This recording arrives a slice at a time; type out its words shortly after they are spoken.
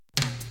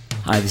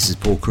Hi, this is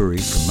Paul Curry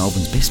from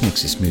Melbourne's Best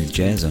Mix of Smooth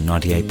Jazz on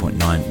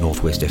 98.9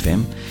 Northwest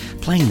FM,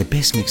 playing the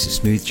best mix of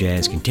smooth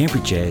jazz,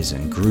 contemporary jazz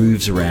and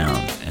grooves around,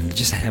 and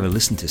just have a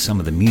listen to some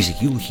of the music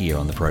you'll hear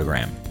on the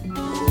program.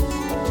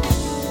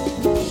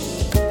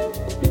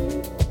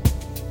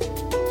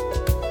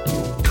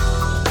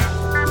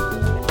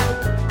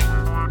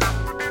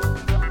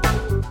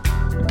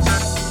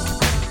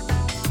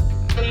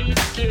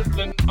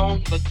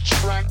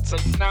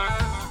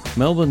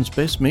 Melbourne's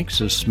best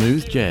mix of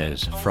smooth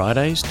jazz,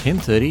 Fridays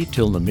 10:30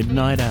 till the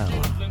midnight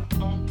hour.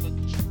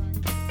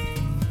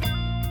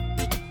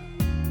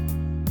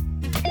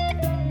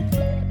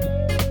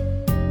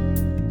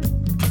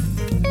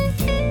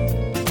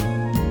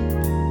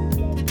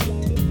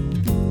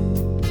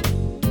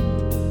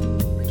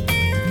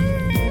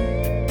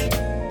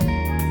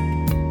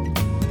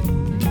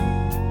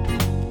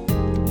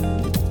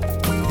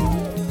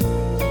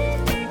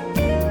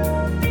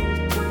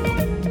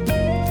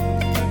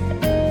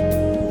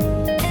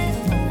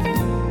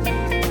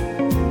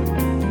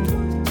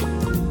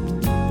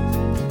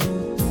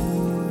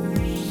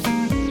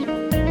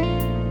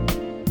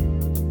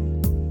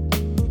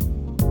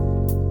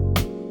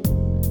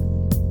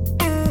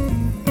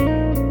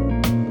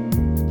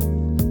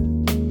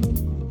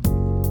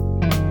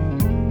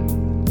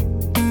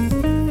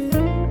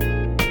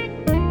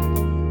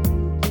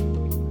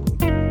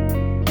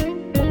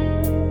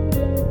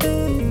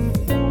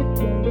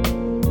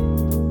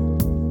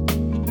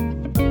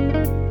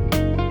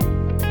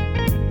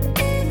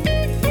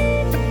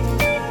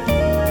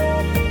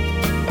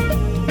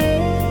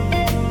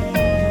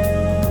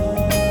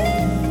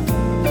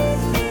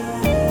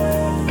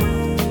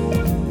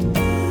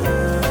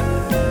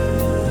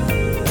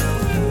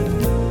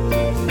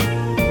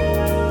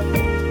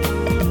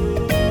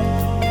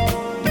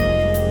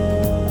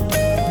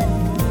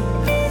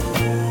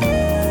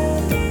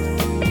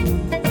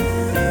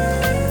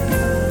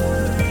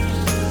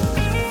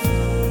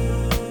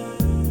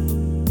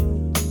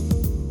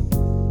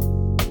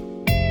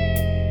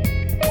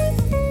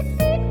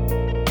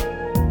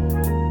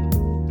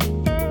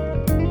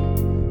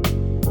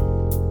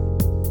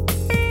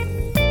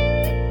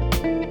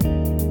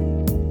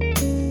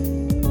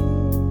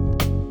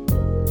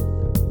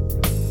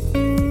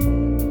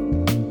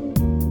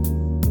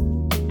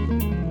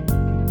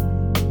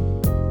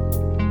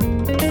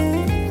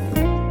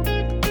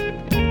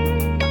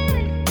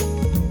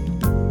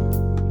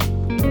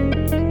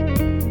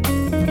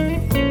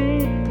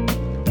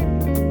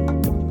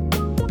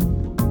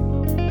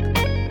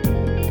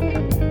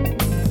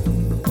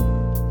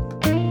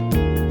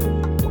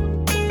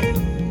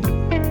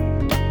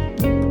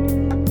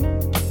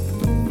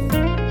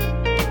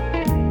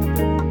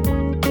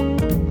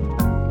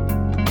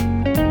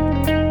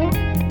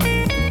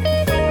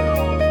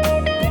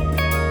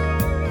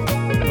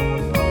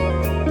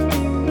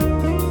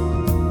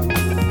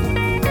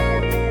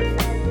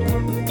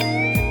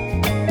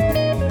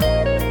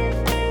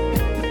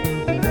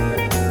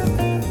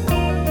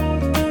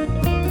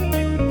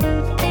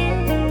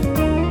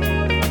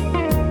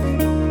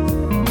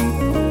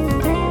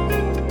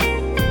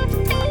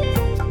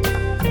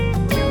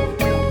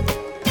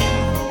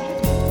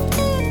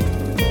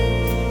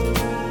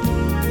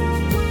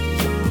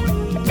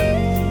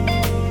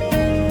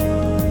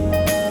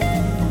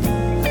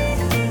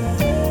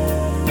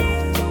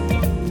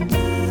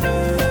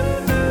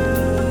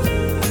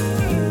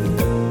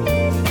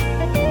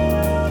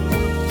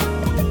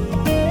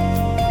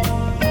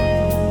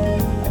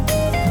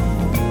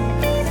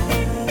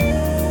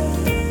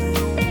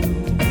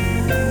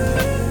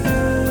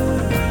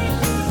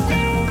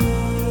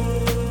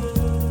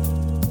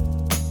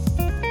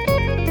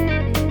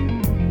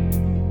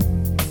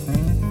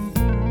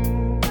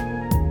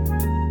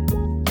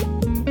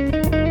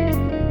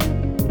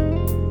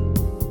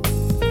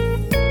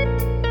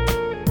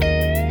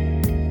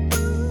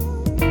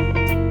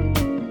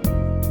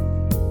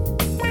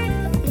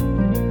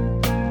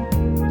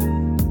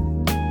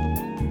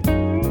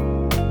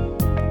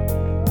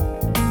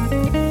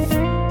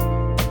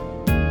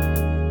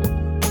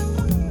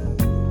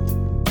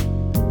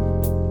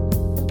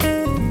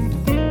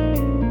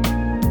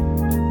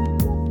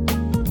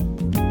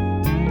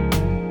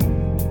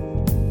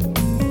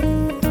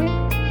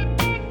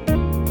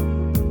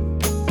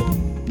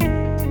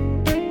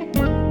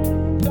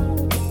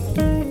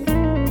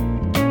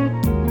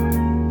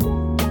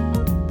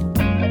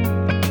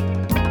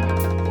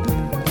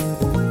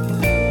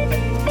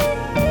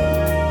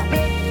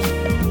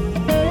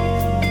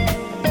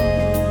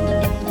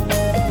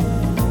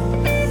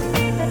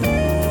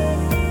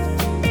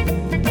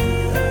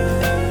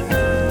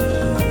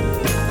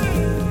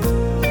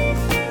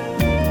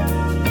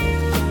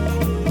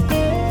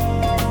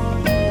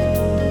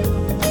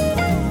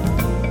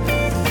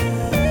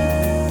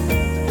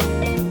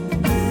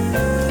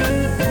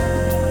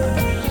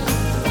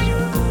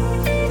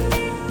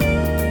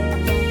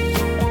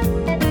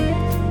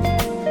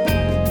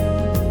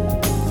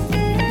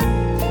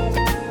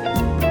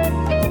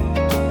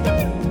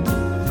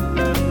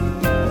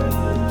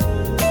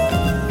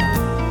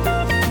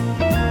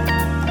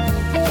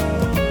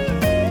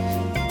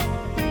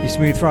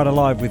 Smooth Friday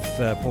Live with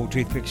Paul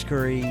Toothpicks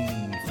Curry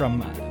from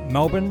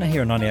Melbourne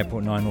here on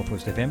 98.9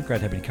 Northwest FM.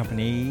 Great having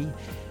company.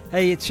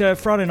 Hey, it's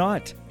Friday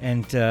night,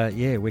 and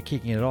we're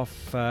kicking it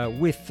off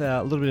with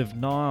a little bit of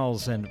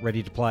Niles and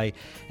Ready to Play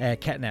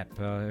Catnap.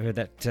 I heard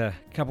that a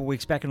couple of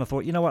weeks back, and I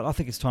thought, you know what, I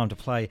think it's time to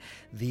play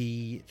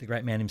the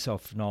great man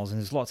himself, Niles,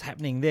 and there's lots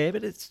happening there,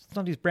 but it's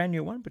not his brand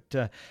new one,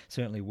 but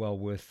certainly well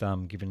worth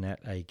giving that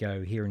a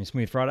go here in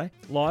Smooth Friday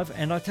Live.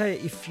 And I tell you,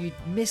 if you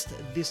missed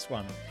this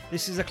one,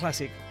 this is a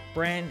classic,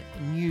 brand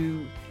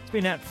new. It's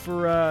been out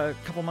for a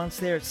couple of months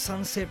there. It's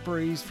Sunset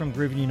Breeze from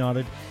Groovin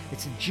United.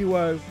 It's a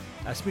duo,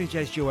 a smooth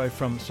jazz duo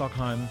from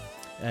Stockholm,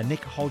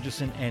 Nick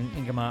Holgerson and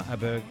Ingemar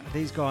Aberg.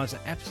 These guys are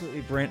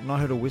absolutely brilliant, and I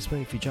heard a whisper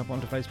if you jump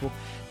onto Facebook.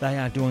 They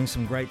are doing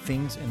some great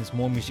things, and there's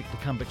more music to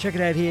come. But check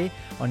it out here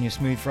on your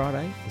Smooth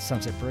Friday, the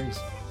Sunset Breeze.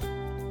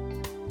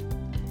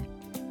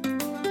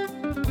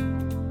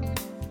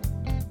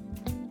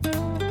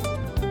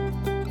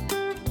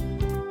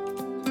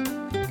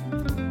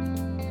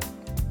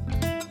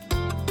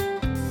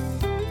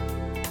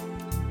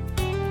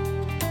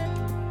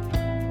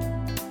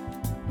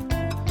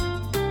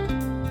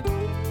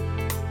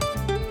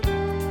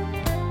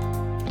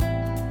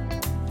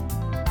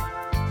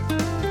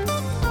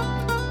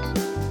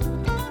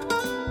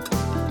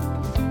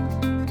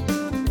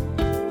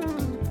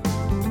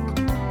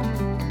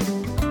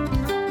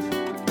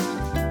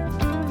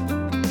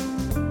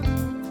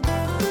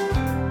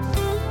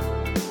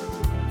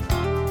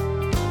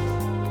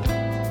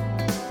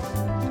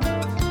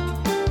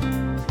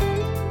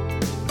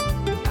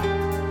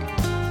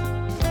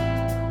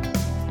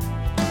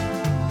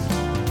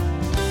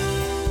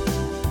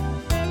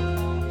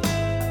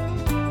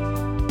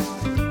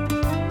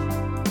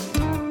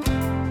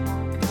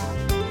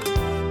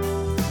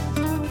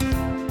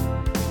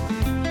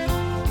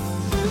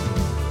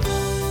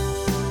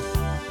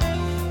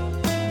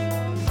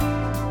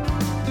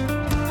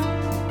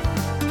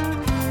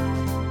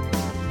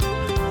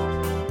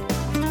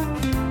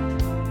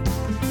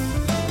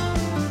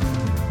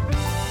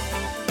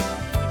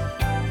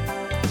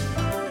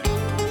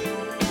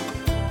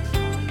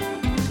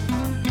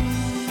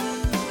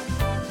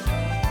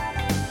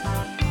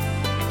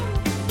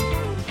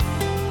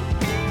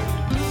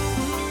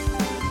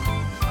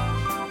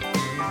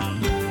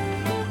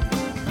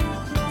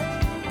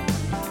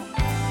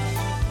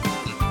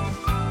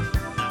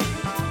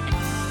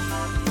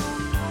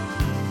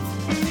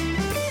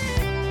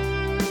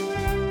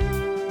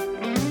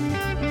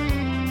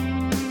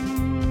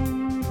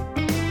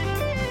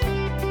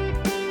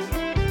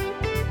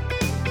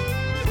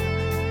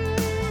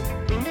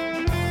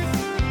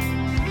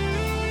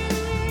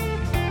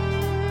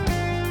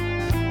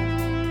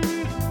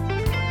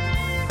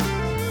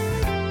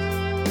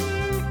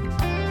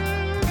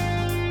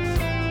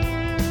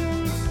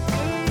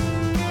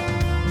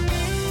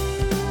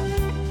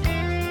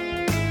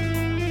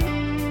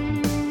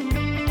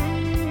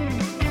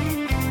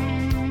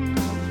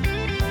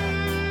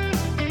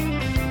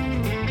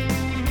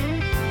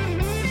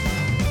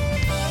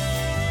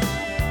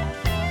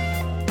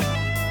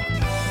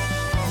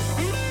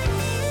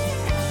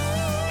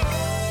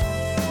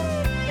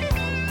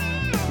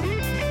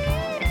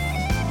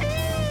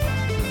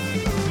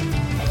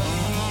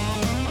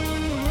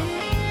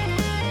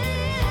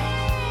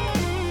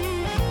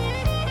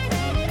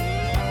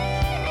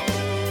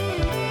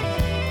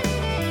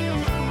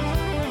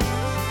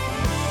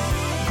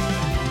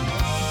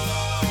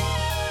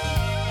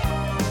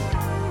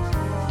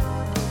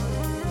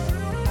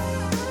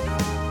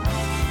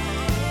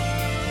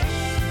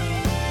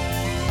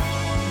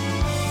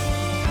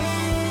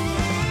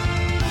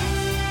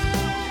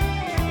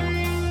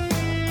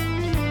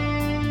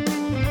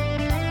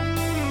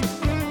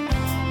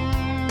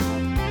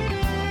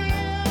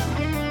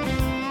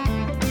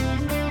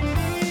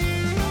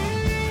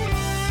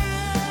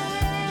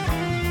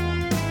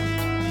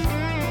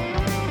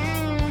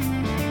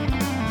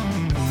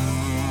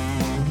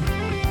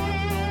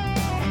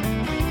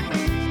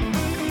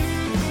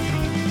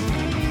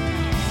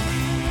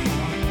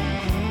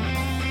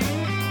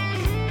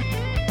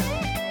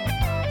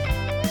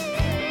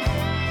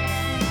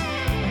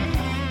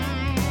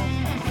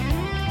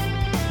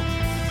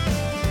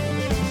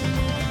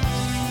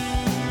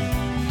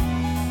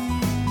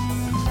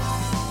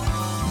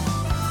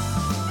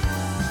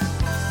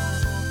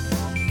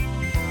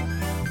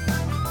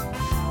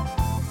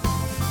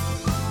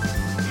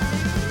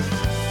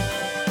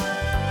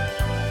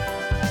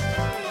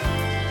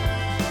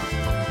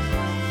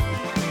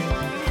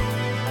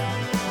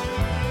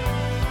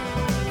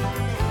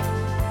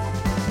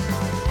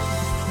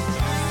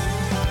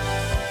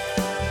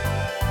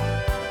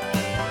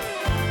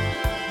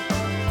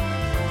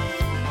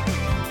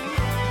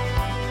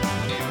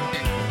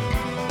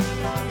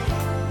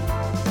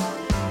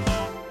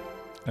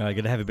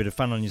 Going to have a bit of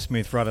fun on your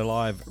Smooth Friday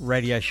Live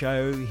radio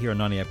show here on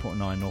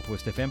 98.9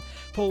 Northwest FM.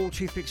 Paul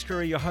Toothpicks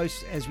Curry, your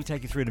host, as we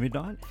take you through to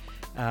midnight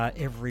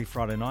every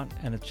Friday night,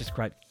 and it's just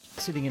great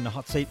sitting in the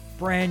hot seat.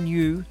 Brand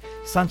new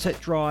Sunset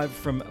Drive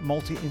from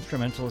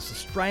multi-instrumentalist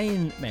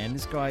Australian man.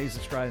 This guy is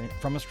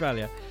from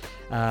Australia.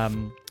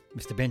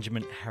 Mr.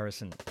 Benjamin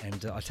Harrison.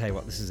 And I tell you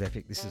what, this is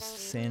epic. This is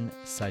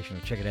sensational.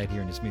 Check it out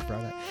here in the Smooth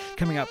Friday.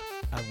 Coming up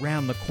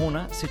around the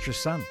corner, Citrus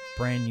Sun,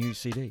 brand new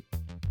CD.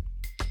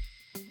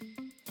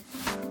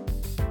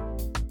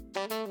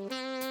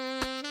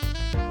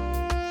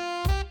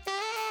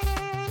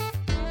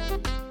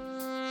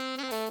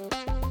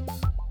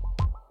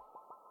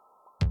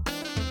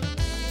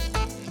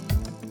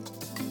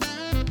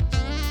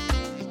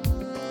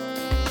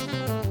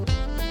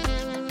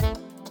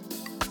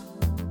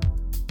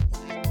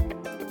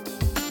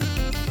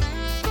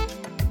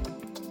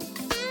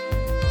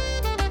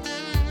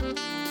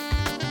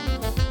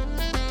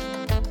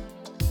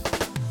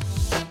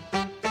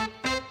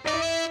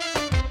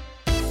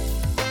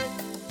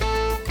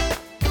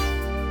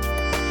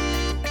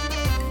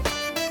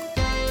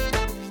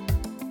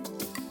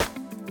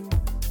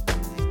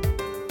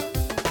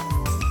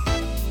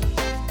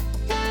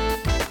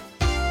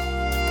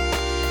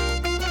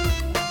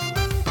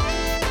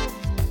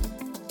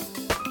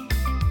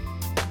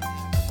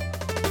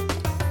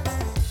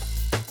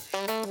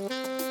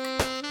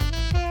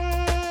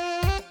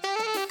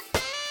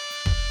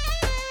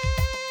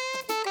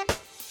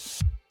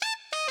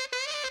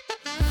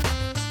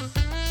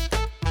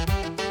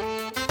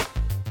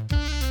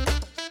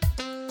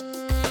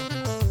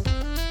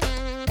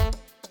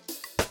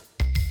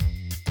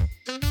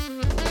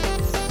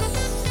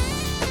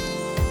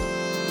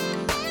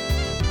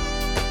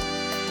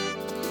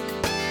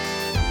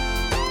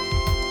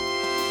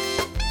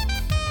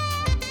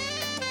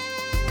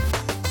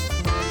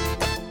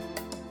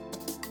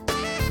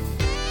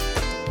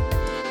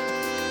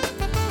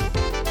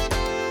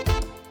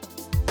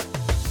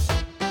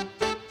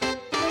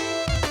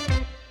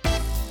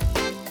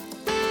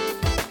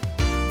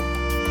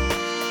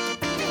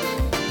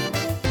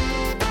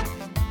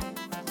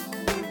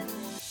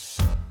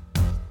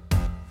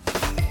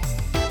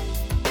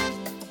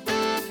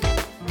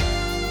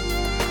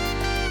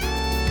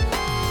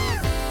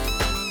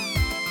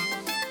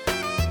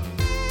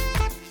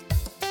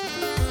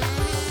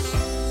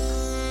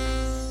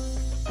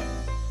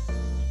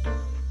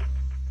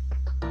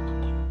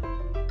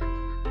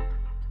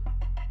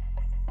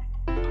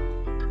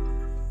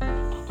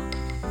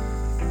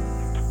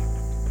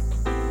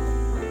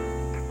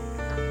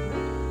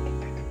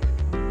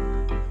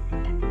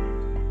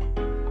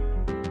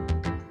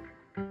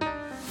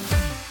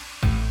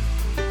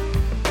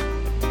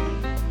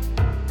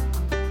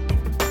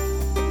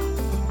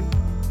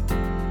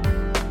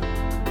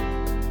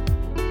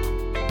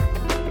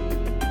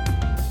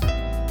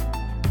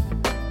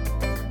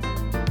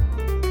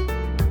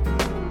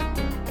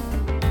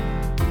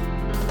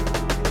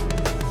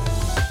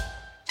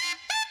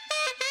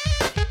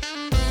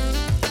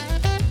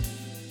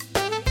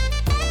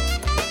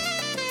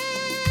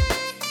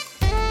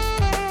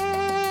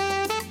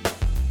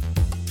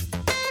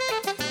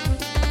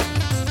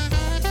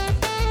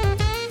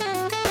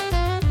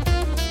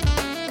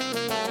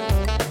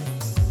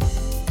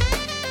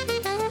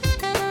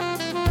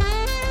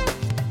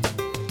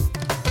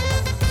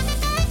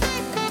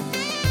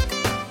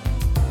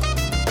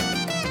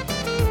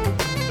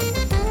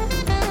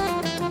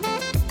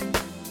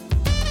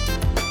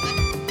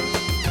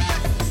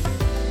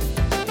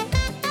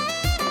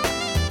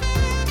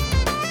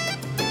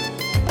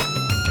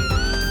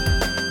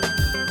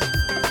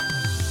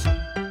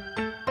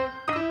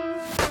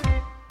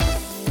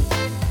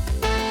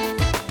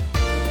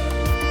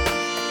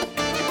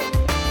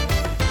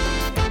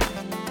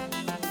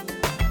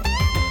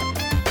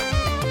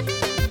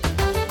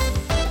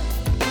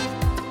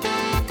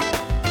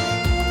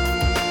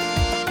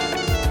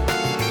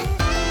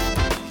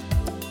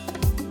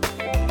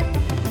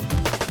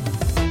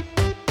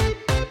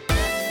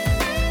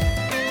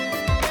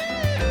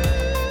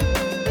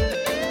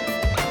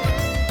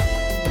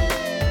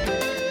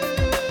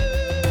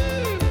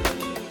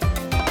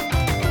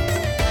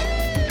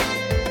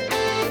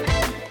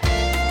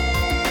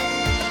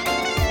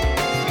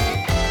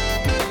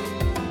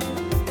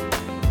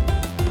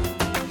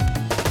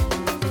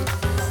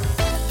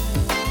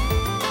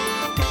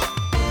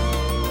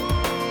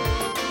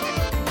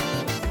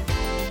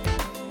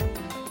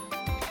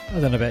 I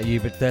don't know about you,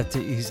 but that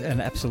is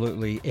an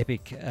absolutely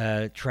epic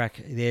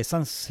track there.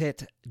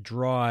 Sunset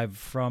Drive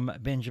from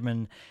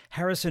Benjamin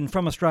Harrison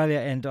from Australia.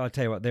 And I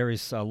tell you what, there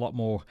is a lot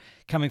more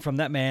coming from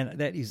that man.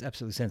 That is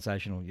absolutely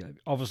sensational.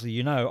 Obviously,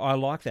 you know, I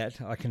like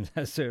that. I can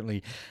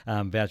certainly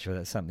vouch for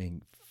that.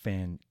 Something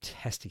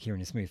fantastic here in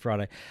the Smooth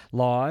Friday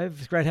Live.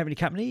 It's great having you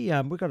company.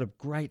 We've got a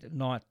great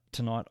night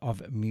tonight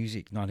of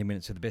music, 90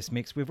 minutes of the best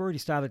mix. We've already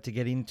started to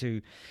get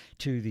into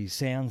the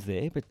sounds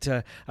there, but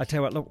I tell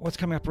you what, look, what's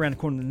coming up around the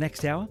corner in the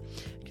next hour?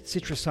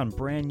 Citrus Sun,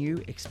 brand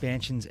new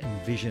expansions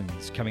and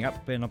visions coming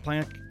up, and I'm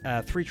playing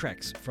 3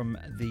 tracks from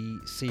the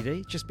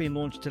CD, just been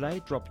launched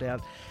today, dropped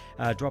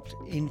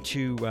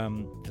into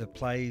the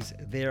plays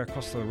there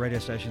across the radio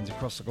stations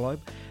across the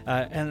globe,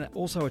 and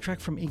also a track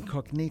from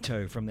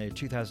Incognito from their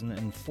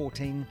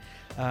 2014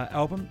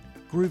 album,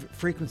 Groove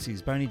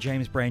Frequencies, Boney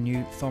James brand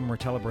new, Thom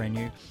Rotella brand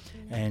new,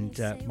 and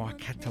Mike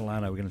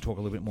Catalano. We're going to talk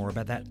a little bit more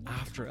about that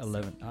after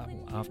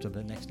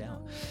the next hour.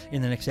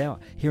 In the next hour,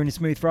 here in the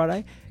Smooth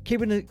Friday,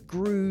 keeping the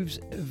grooves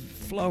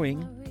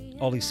flowing,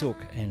 Ollie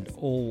Silk and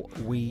All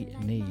We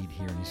Need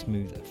here in the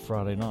Smooth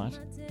Friday night.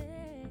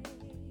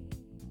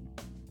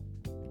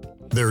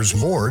 There's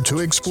more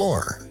to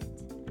explore.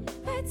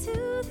 Right to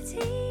the T,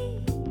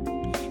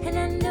 and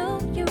I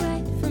know you're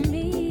right for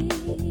me.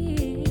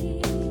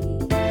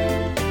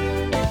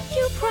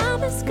 You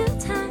promised good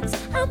times,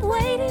 I'm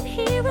waiting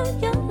here on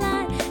your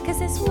line,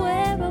 'cause it's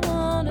where I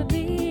wanna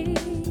be.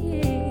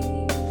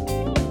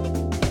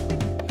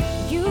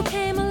 You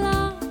came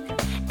along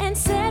and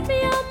set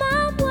me on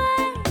my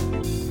way.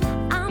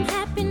 I'm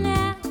happy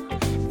now,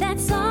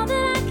 that's all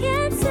that I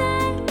can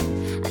say.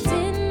 I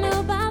didn't know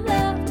about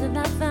love till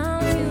I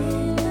found you.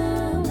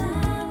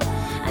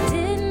 I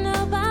didn't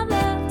know about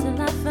love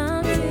till I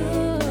found you.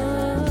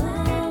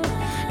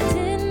 I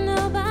didn't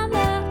know about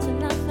love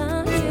till I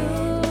found you.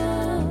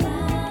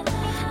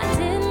 I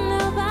didn't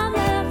know about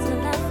love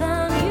till I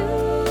found you.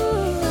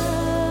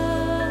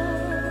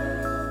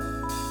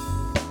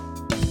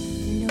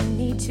 No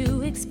need to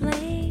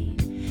explain,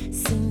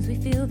 seems we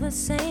feel the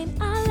same.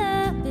 Our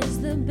love is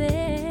the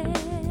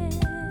best.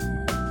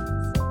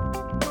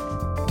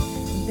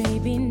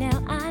 Baby,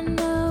 now I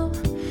know,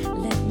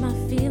 let my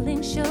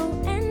feelings show,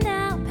 and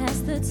I'll pass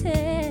the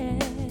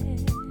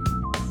test.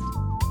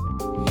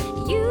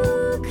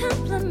 You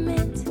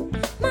compliment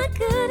my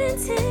good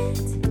intent,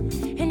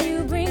 and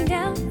you bring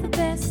out the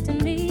best in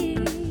me.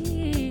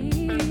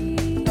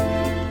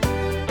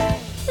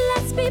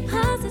 Let's be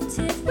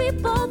positive, we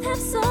both have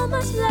so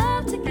much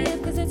love to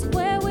give, 'cause it's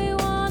where we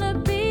wanna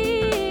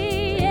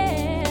be,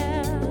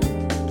 yeah.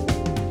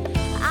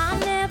 I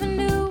never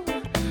knew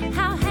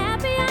how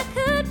happy I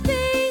could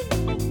be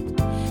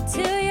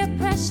till your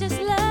precious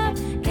love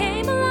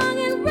came along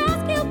and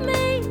rescued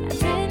me.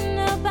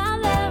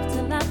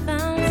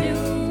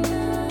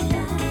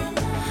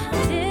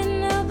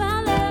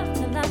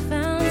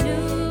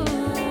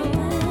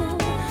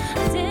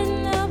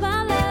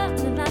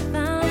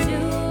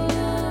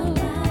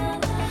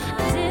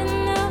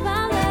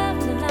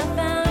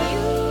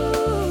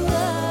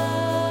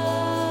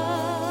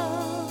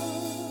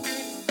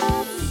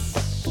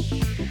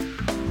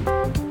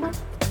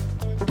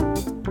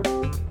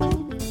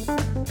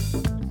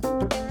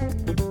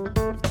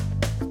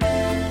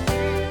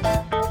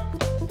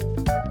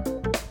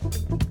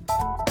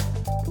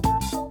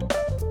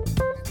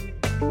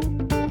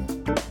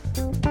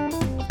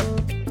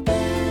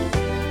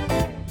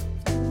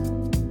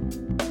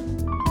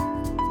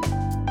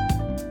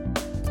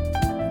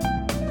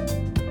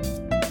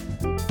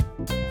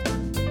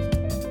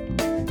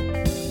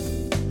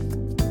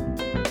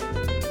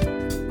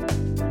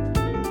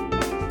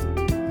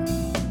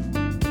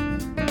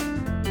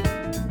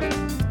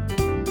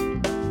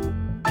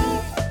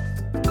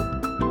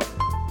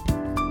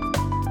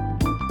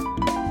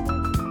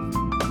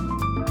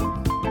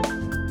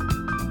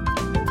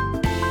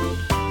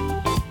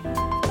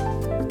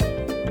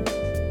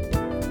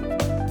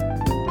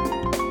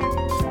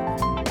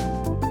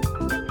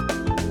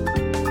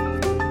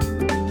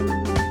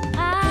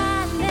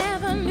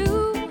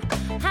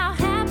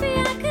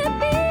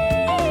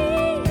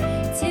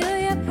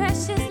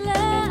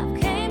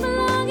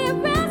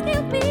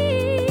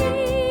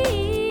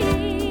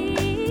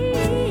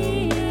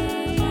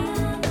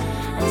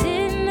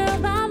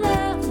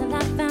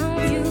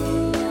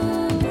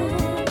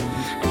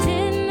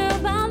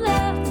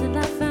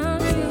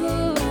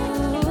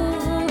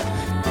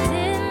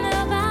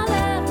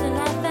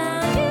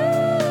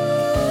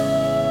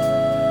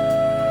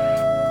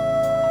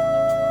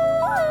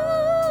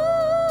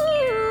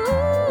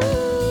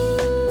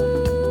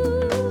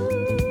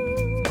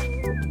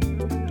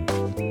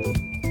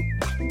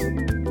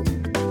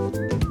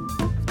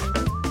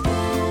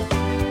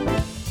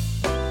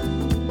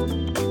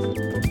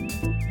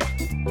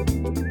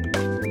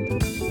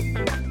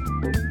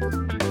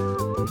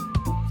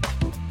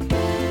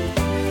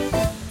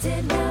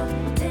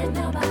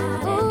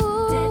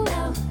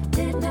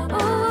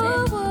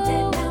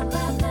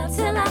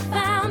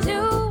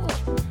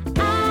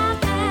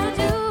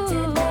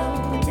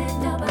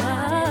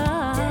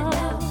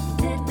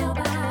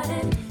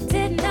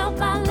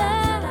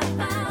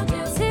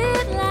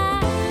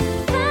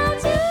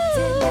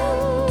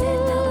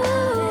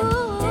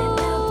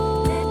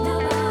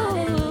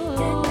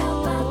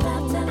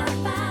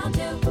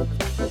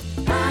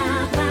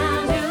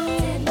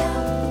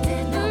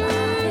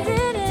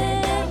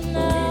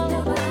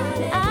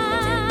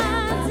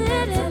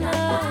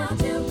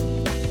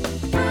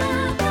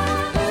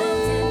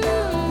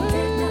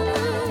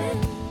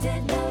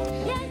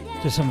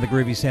 some of the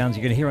groovy sounds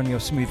you're going to hear on your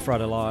Smooth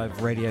Friday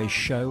Live radio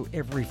show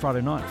every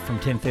Friday night from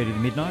 10:30 to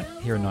midnight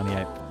here on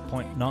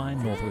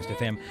 98.9 Northwest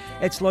FM.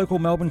 It's local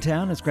Melbourne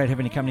town. It's great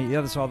having you company at the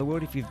other side of the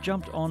world. If you've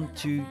jumped on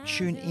to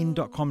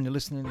tunein.com and you're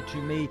listening to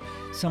me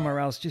somewhere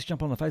else, just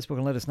jump on the Facebook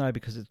and let us know,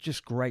 because it's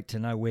just great to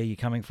know where you're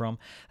coming from.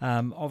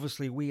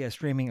 Obviously, we are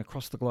streaming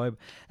across the globe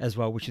as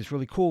well, which is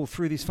really cool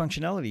through this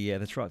functionality. Yeah,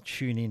 that's right.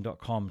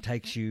 Tunein.com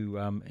takes you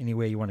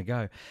anywhere you want to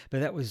go. But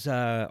that was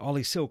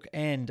Ollie Silk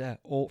and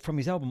from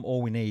his album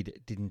All We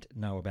Need, Didn't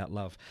Know About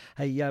Love.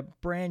 Hey,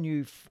 brand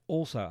new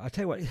also. I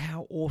tell you what,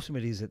 how awesome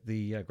it is at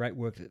the great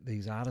work that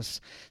these artists,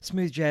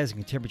 smooth jazz and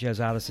contemporary jazz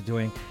artists, are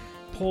doing.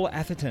 Paula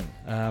Atherton,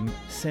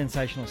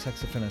 sensational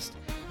saxophonist,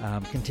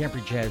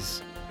 contemporary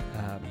jazz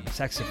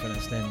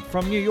saxophonist, and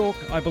from New York,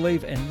 I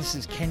believe. And this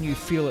is Can You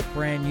Feel It,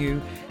 brand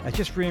new.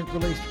 Just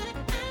released.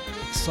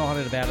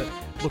 Excited about it.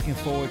 Looking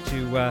forward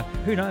to,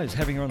 who knows,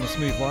 having her on the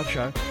Smooth Live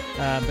show.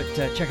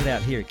 But check it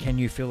out here. Can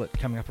You Feel It,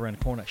 coming up around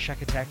the corner.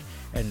 Shack Attack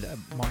and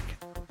Mike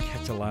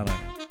Catalano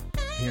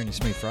here in your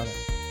Smooth Friday.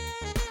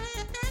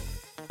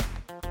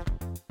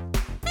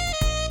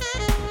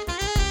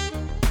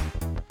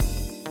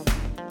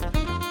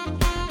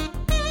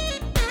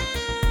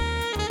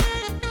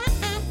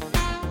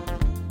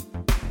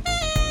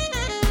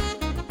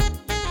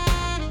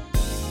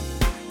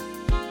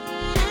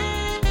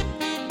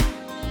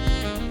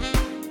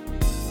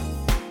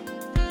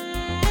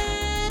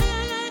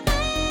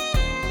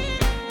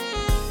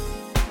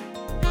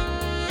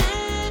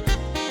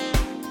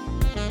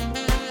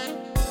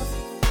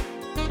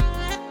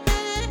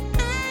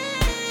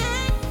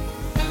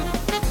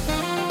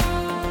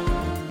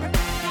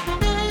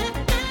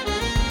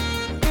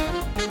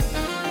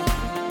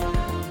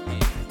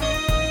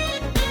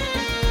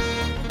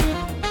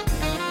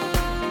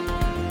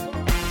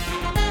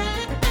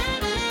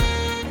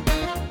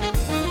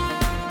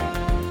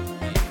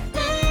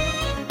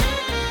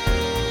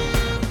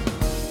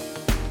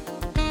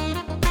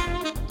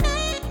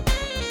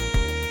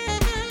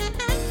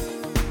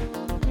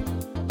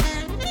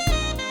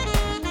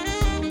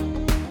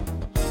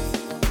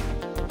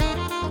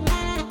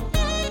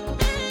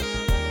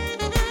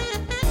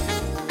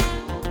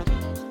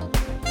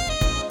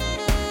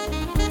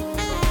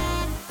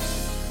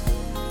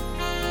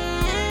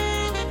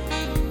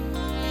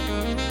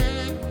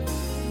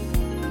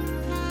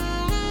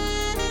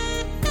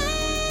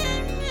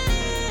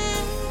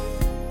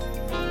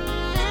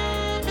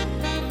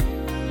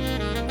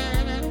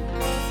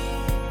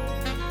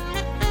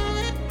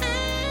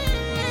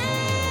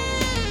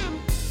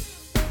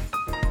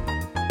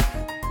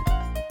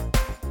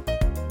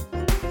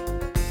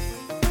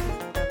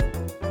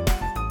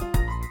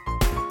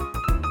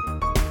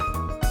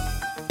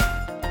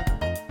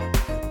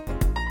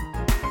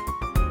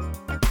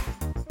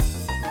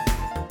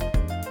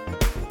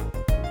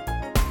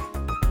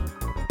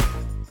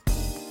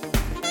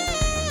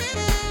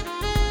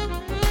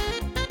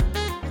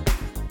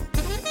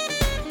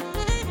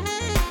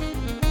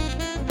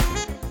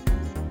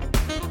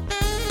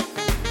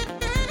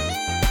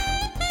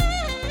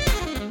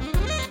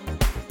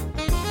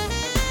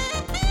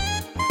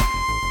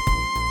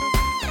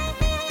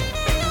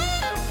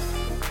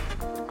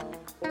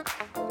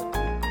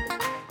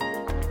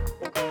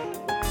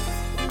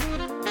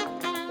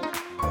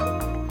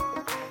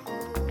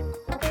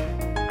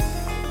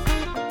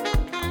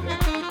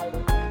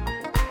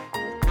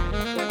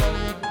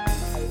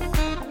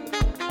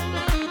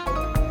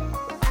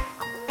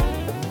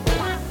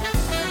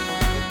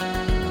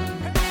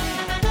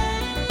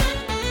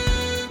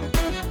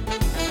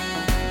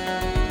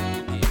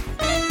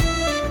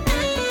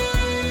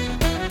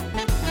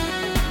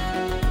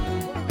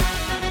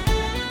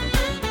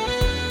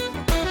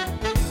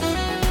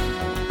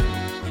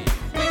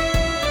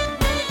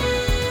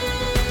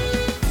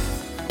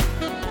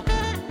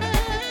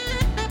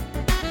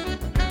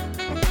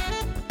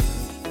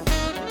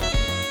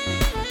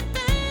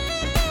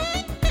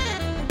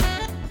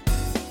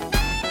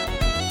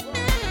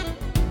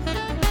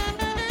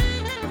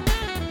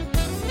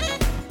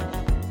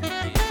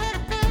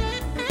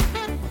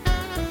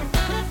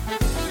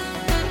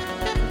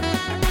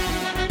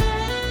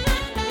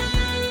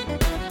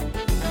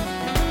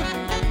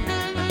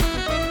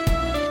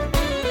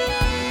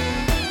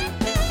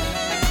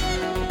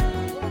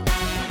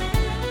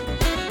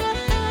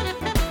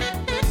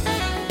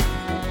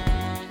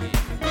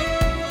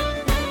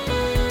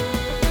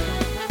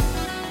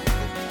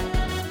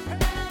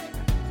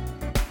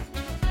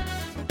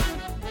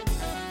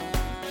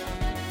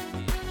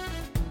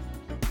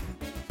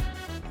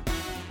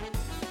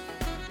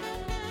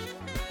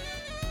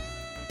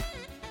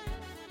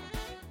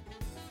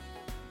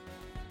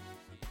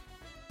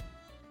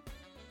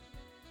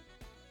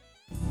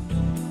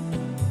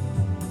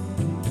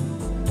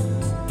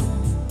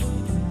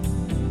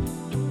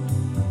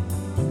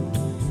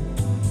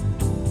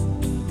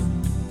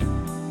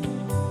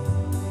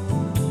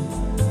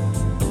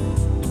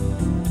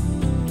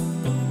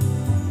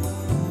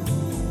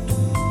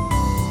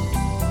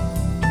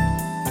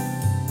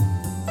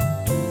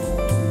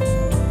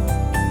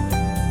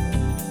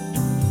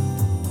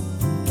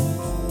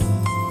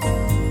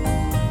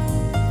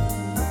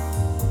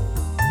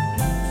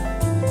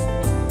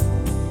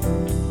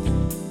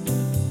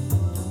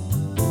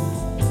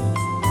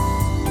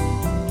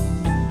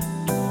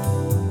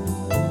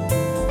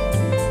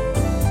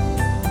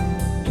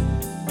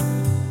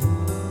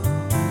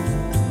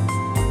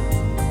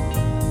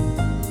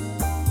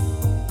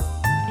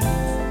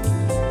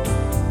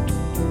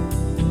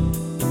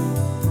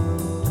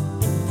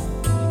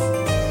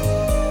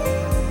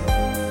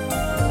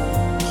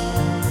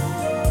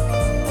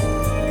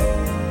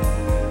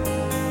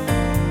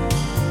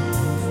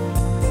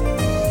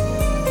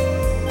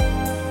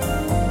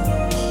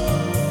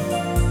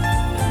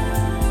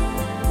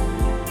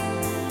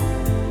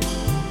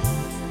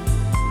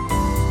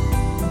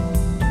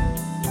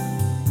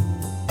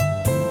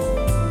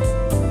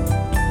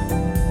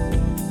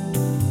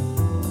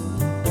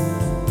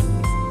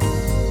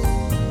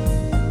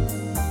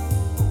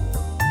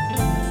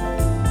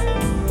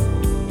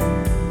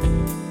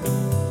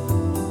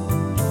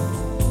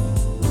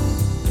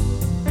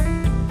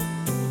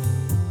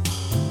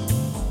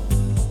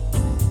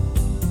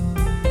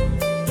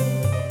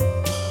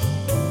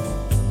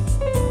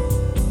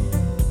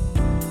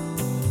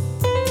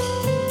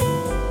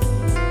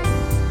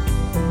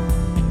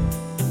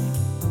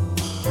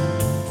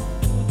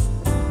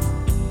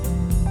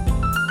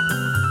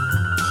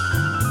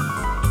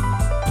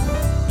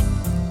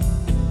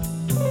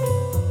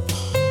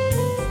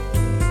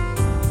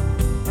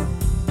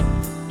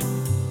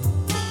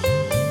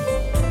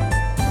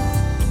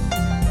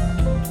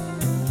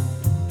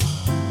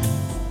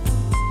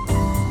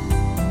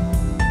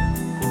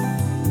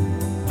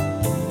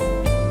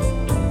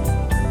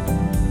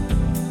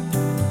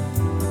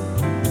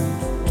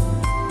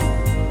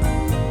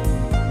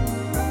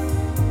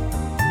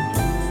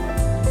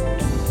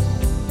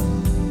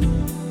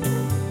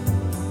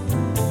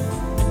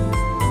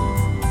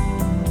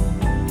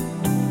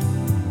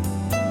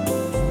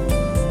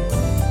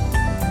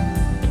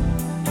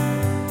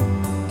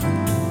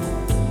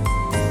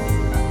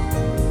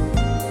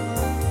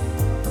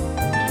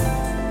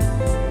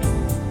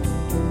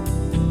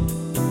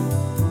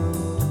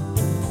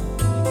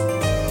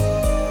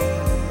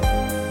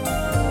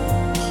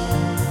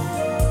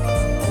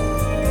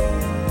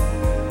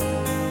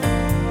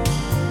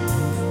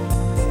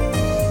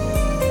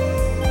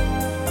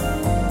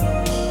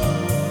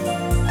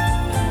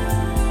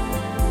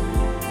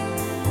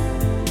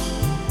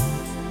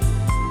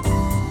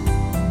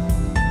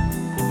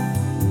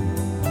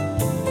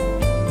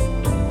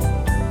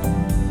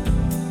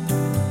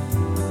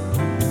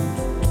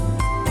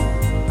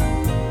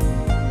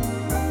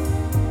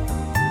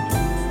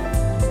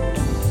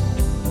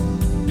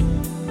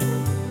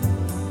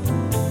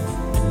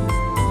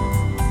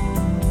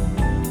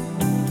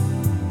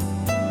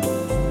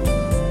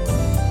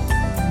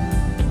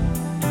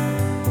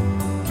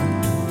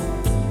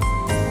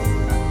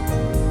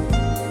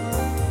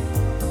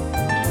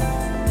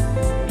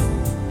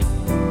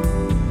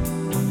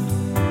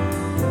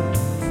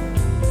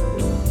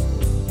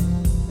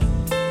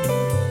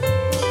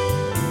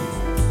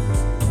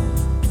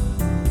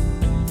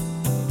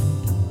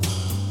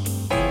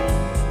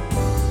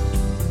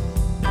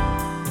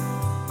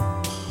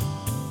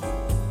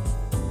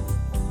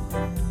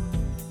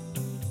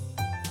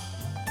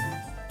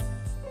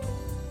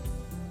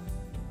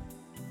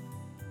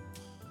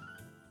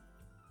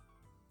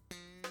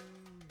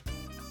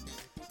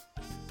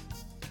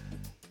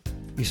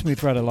 Your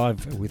Smooth Friday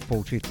Live with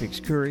Paul Toothpicks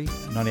Curry,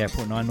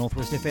 98.9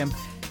 Northwest FM.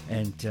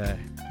 And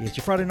it's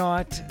your Friday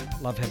night.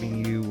 Love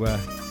having you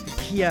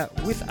here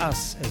with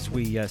us as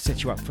we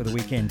set you up for the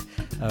weekend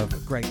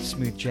of great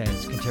smooth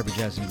jazz, contemporary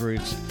jazz and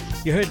grooves.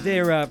 You heard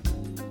there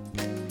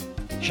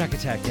Shack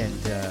Attack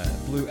and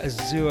Blue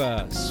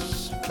Azure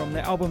from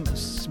their album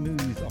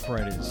Smooth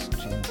Operators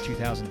in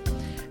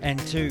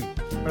 2002.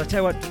 But I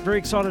tell you what, very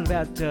excited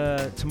about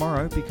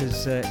tomorrow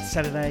because it's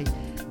Saturday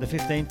the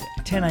 15th,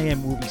 10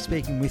 a.m. we'll be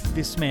speaking with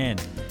this man,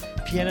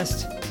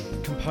 pianist,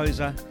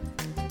 composer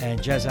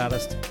and jazz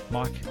artist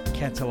Mike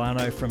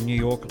Catalano from New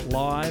York,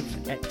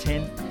 live at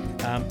 10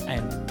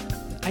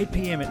 and 8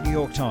 p.m. at New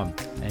York time.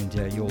 And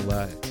you'll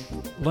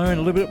learn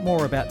a little bit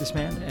more about this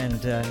man and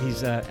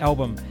his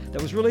album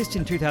that was released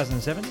in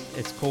 2007.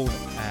 It's called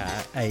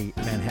A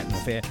Manhattan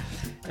Affair.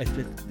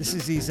 This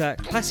is his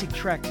classic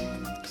track,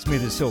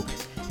 Smooth as Silk.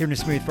 Here in a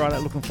Smooth Friday,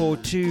 looking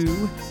forward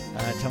to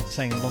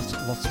saying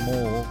lots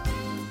more.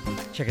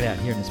 Check it out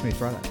here in the Smooth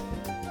Friday.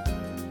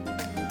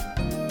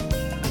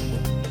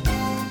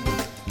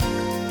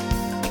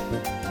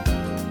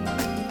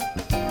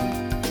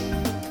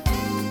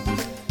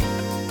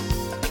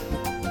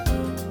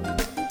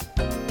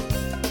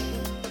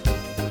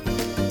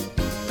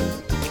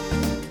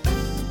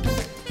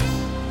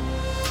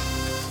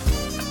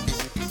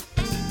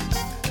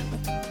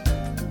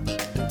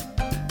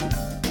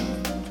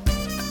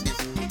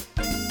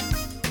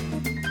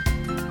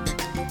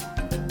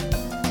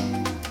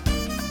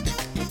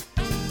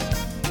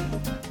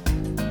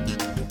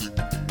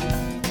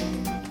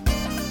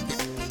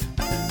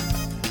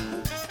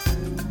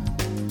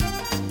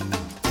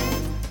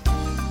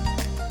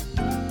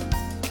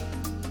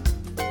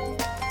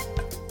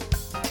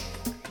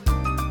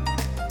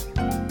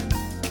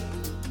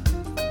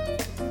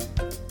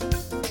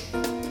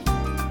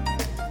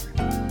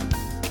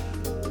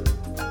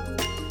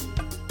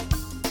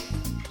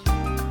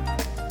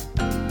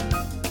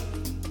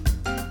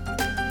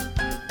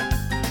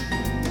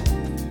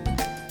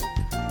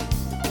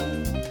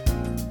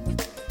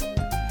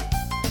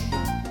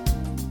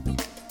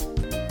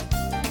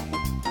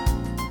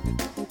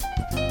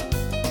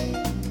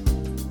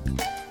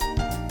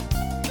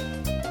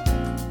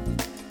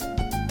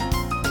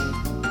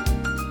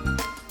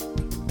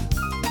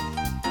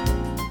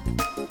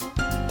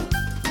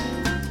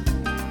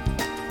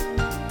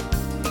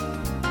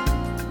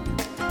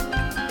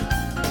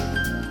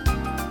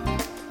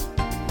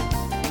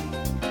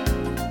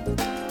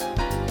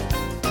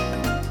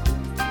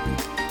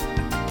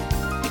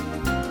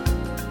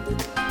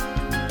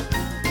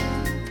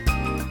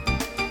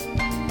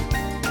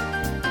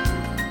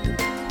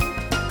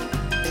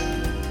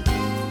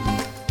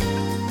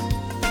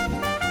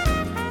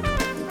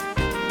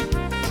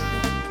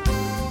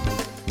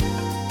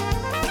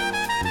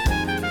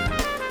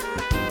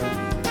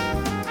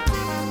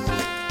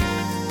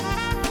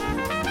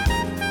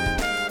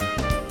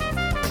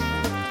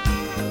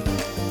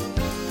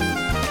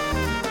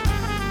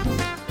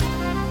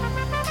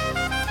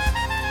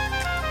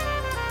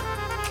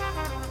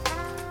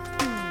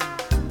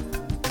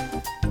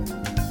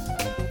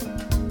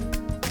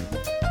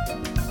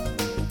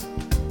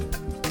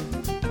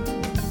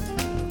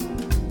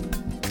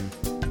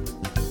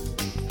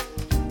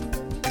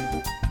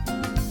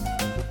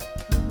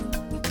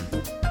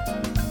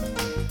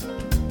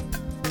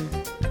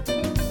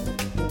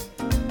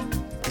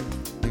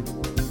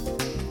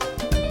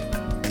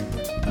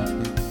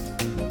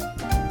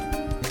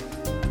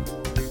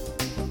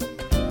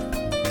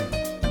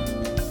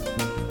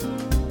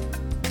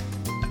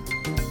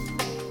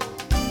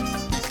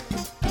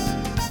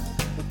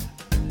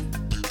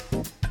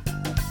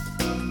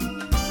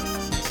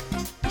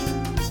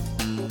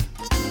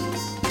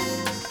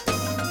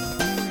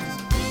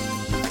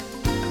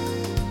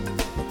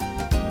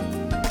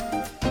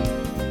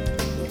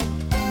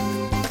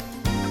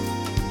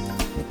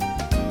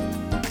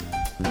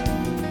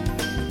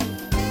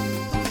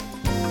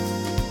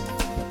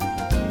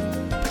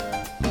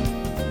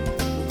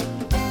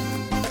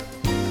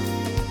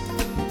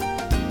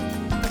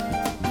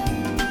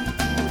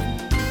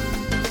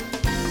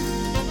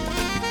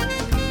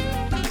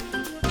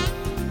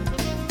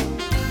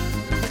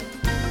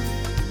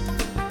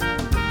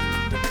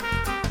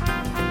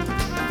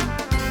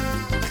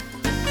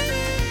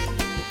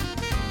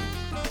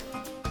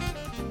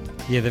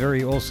 Yeah, the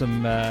very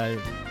awesome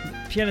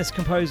pianist,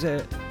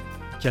 composer,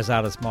 jazz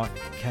artist Mike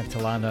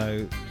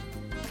Catalano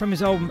from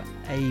his album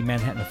A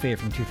Manhattan Affair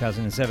from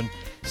 2007.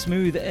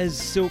 Smooth as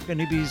Silk,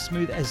 and he'll be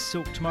Smooth as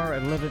Silk tomorrow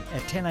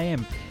at 10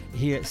 a.m.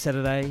 here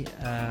Saturday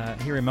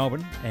here in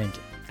Melbourne, and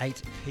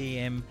 8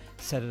 p.m.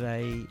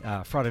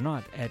 Friday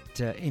night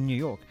in New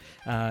York,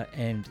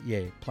 and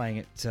playing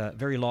it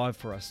very live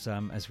for us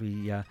as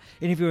we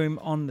interview him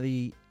on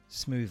the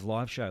Smooth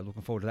Live show.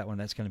 Looking forward to that one.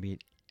 That's going to be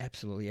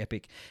absolutely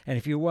epic. And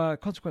if you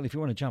consequently, if you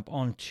want to jump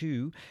on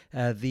to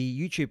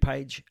the YouTube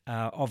page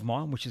of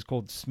mine, which is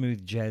called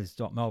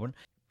smoothjazz.melbourne,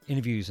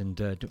 interviews and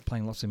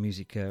playing lots of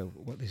music,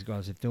 what these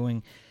guys are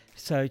doing.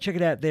 So check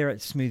it out there at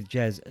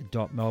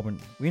smoothjazz.melbourne.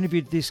 We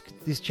interviewed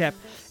this chap,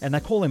 and they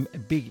call him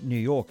Big New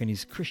York, and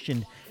he's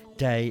Christian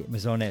de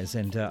Mazones.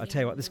 And I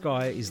tell you what, this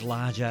guy is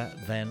larger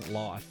than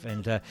life.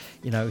 And,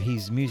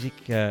 his music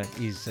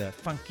is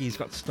funky, he's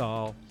got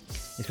style,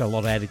 he's got a lot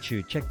of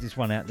attitude. Check this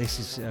one out. This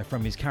is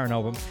from his current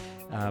album.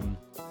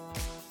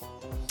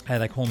 Hey,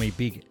 they call me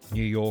Big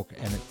New York,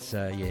 and it's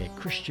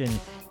Christian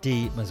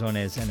de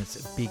Mazones, and it's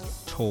a Big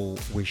Tall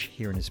Wish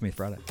here in the Smooth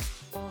Friday.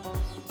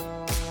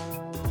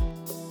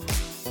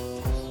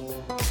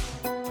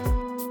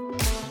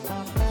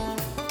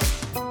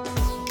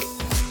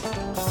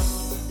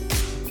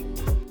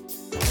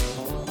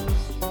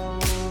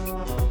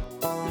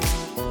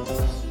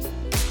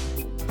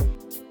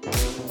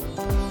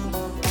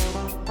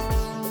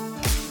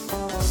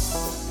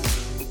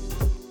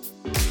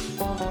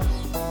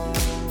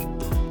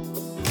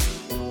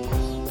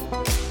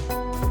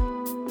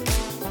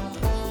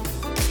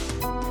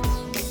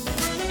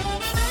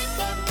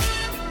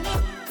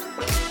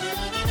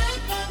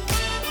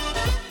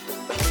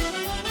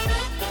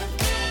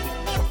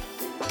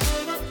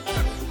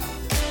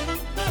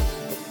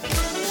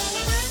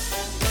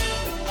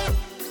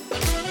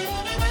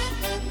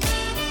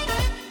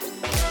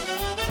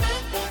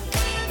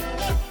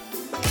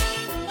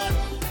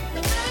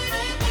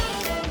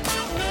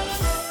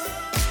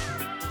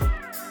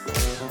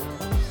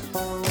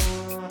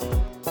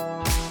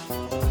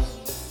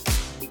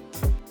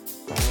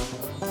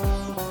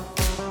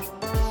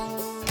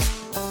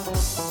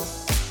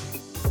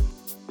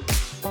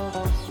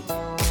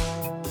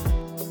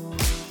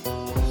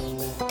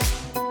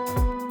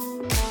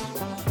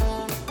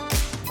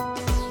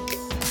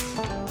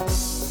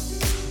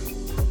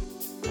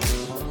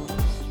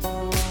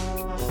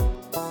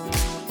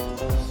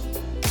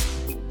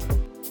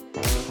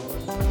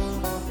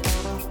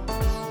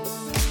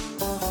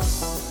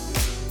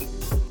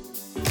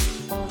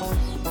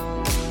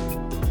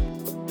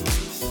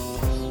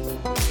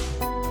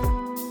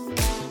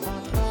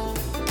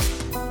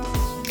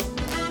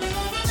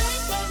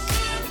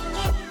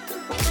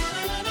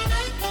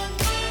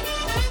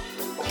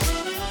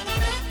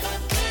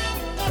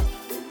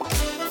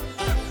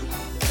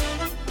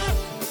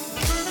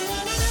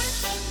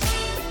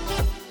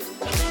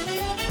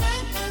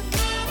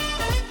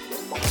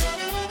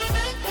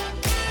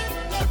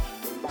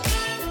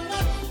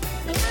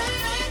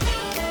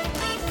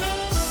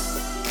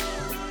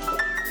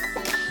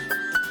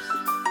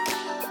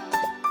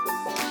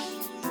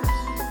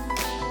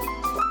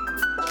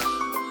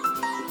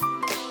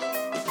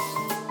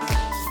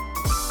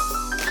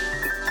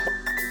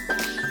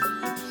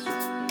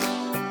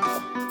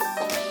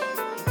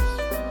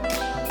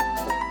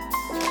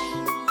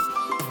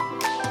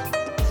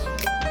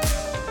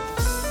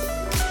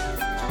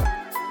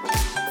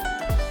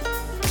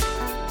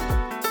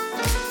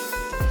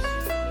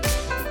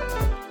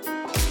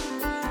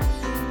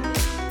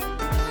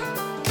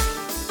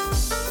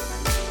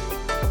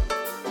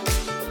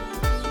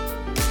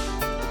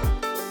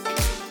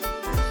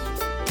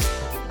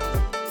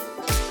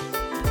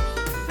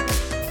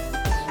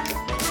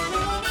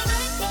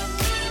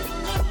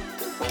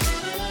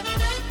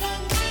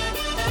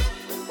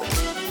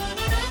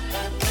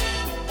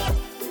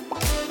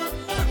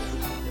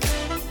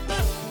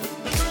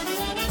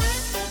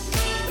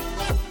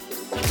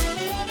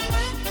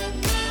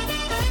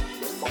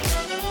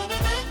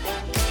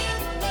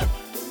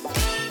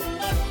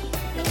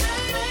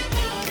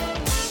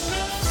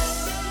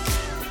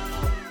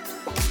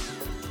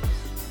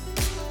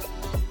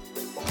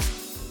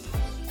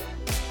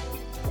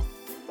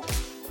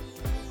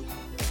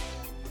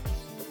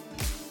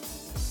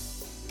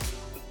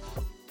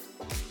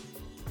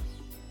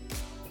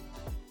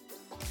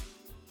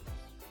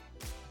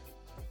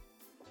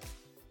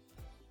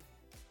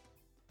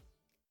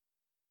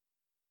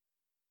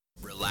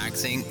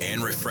 Relaxing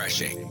and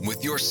refreshing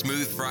with your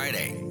Smooth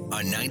Friday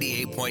on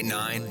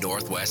 98.9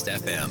 Northwest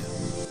FM.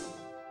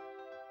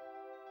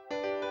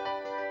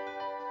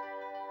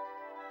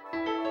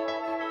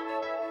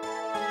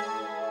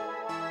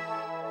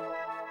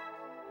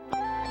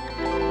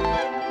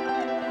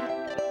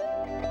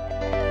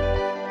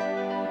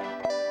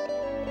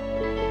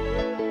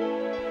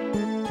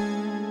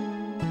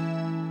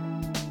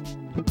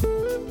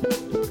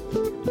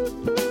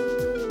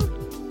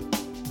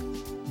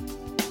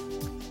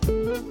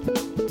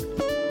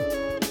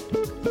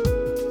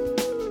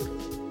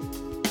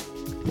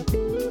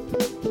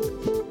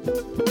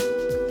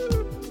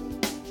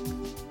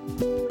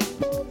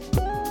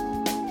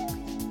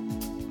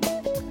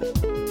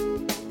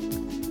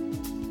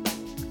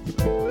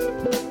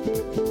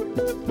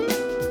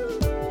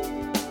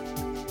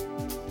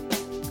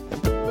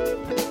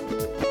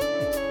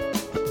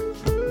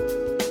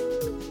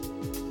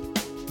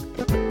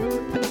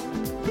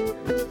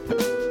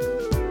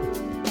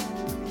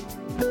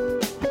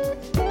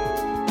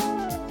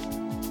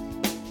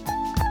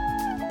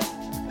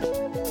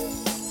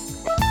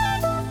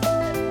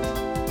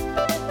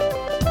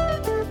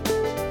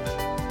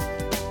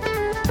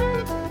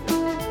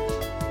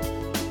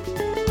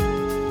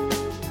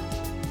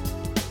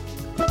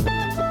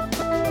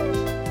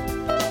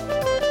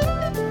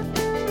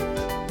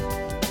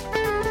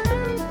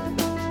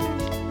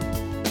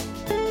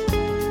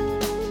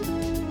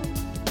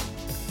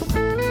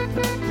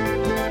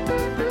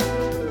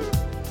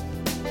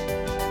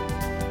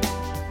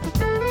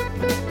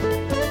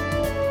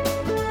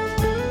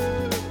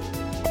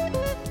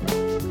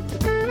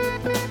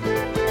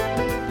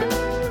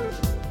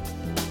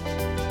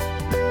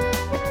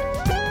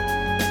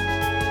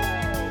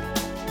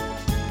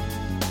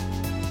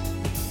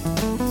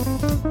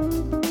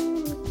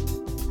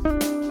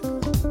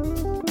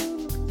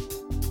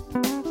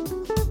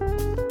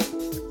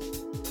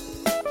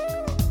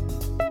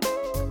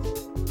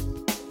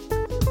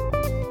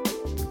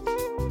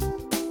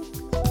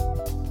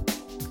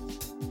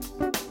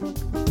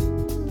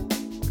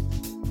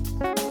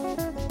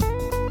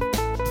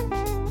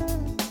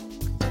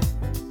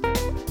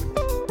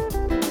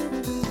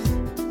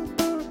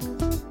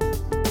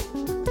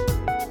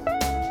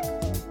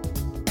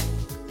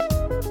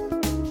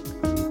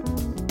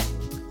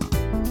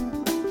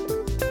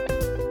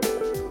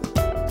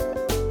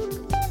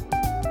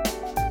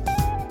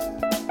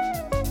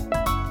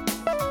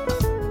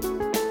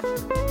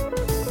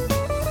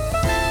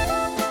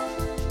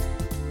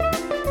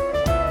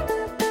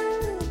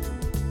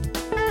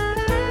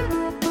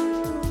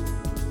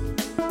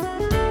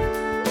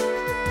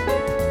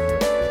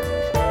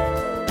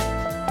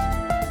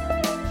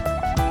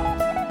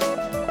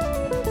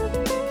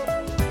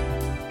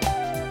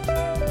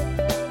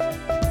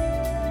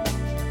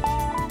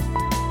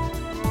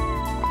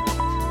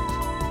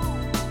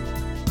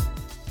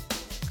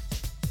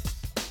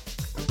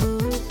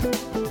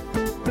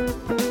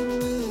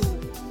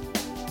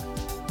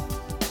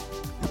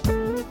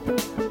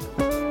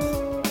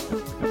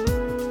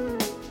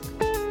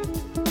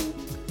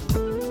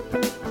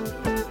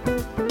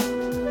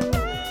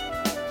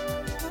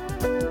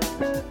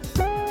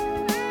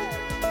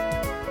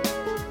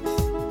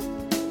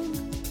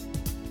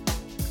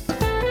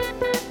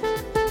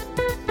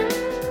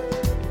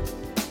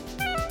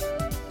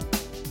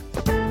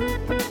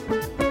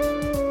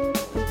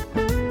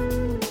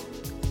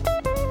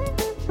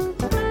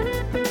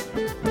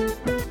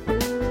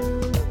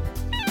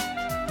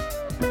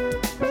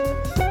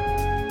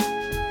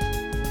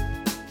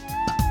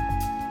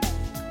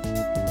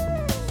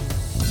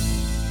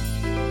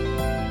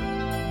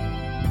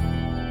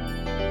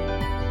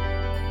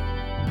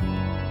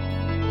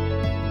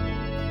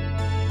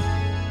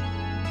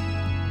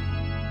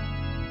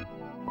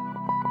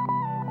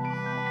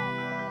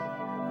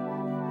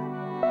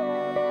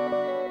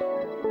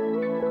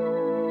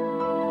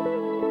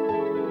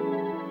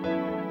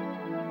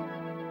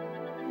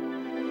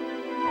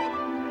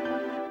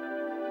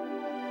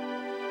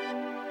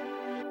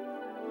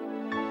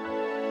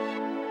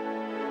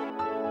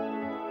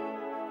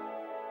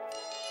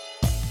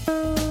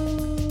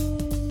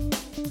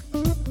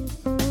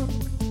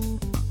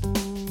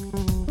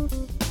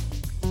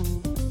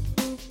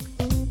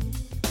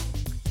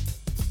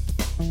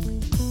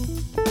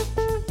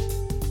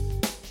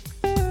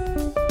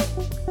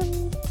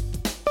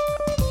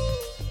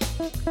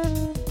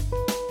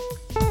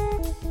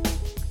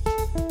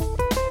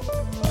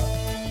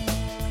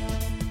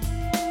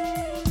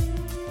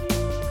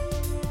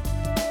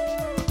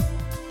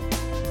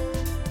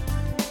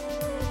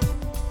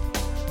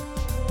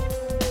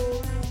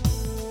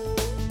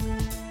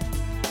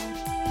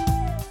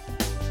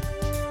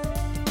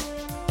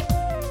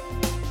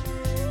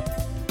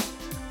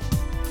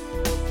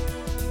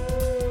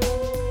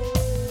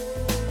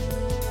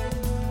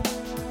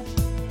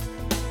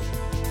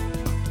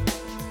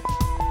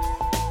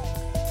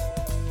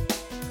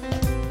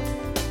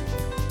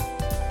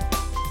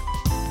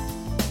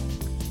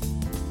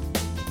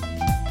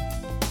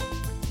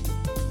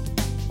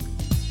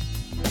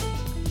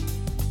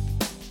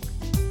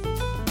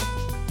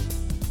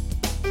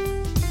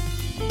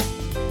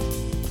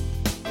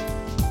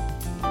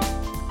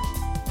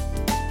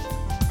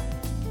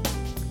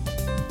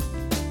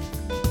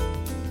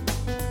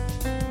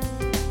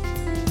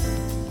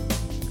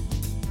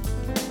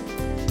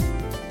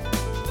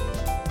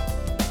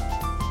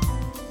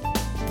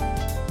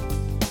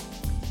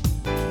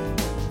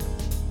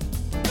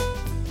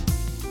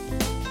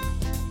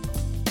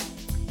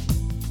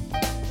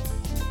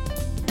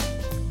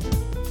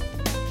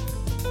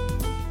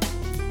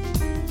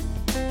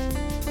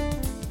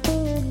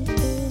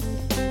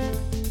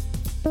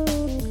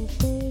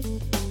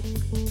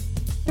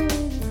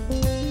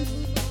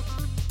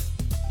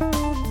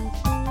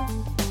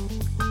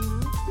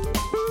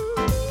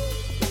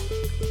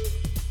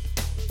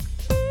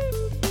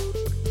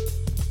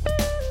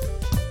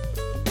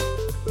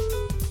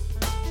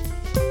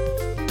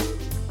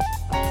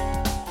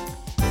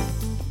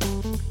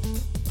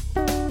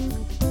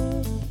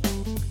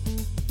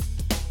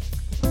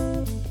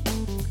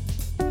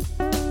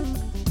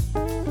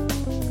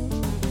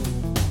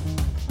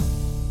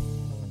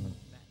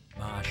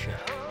 Show.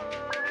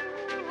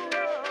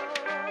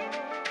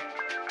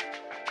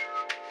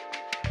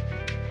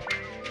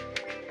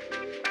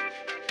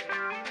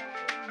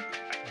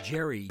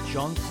 Jerry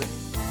Johnson.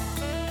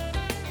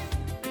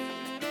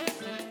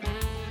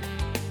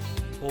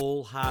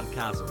 Paul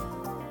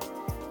Hardcastle.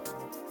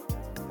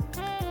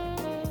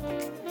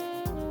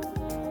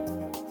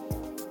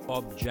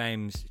 Bob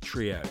James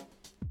Trio.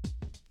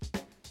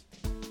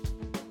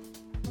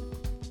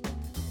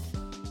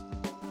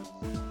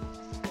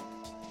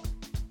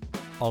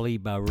 Ollie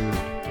Baroud.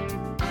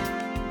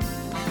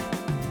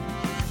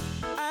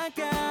 I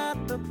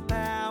got the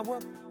power.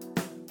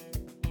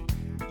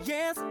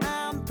 Yes,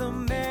 I'm the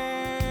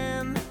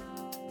man.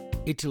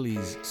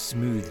 Italy's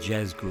smooth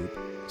jazz group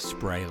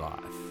Spray Life.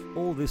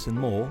 All this and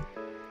more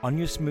on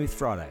your Smooth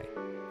Friday.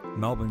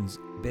 Melbourne's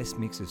best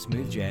mix of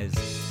smooth jazz,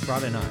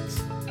 Friday nights,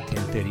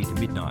 10:30 to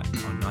midnight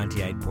on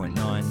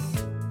 98.9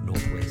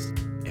 Northwest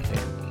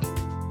FM.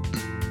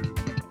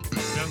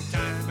 Long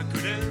time I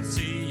couldn't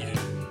see you.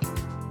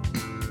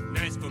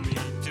 Nice for me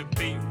to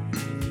be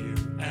with you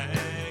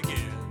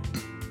again.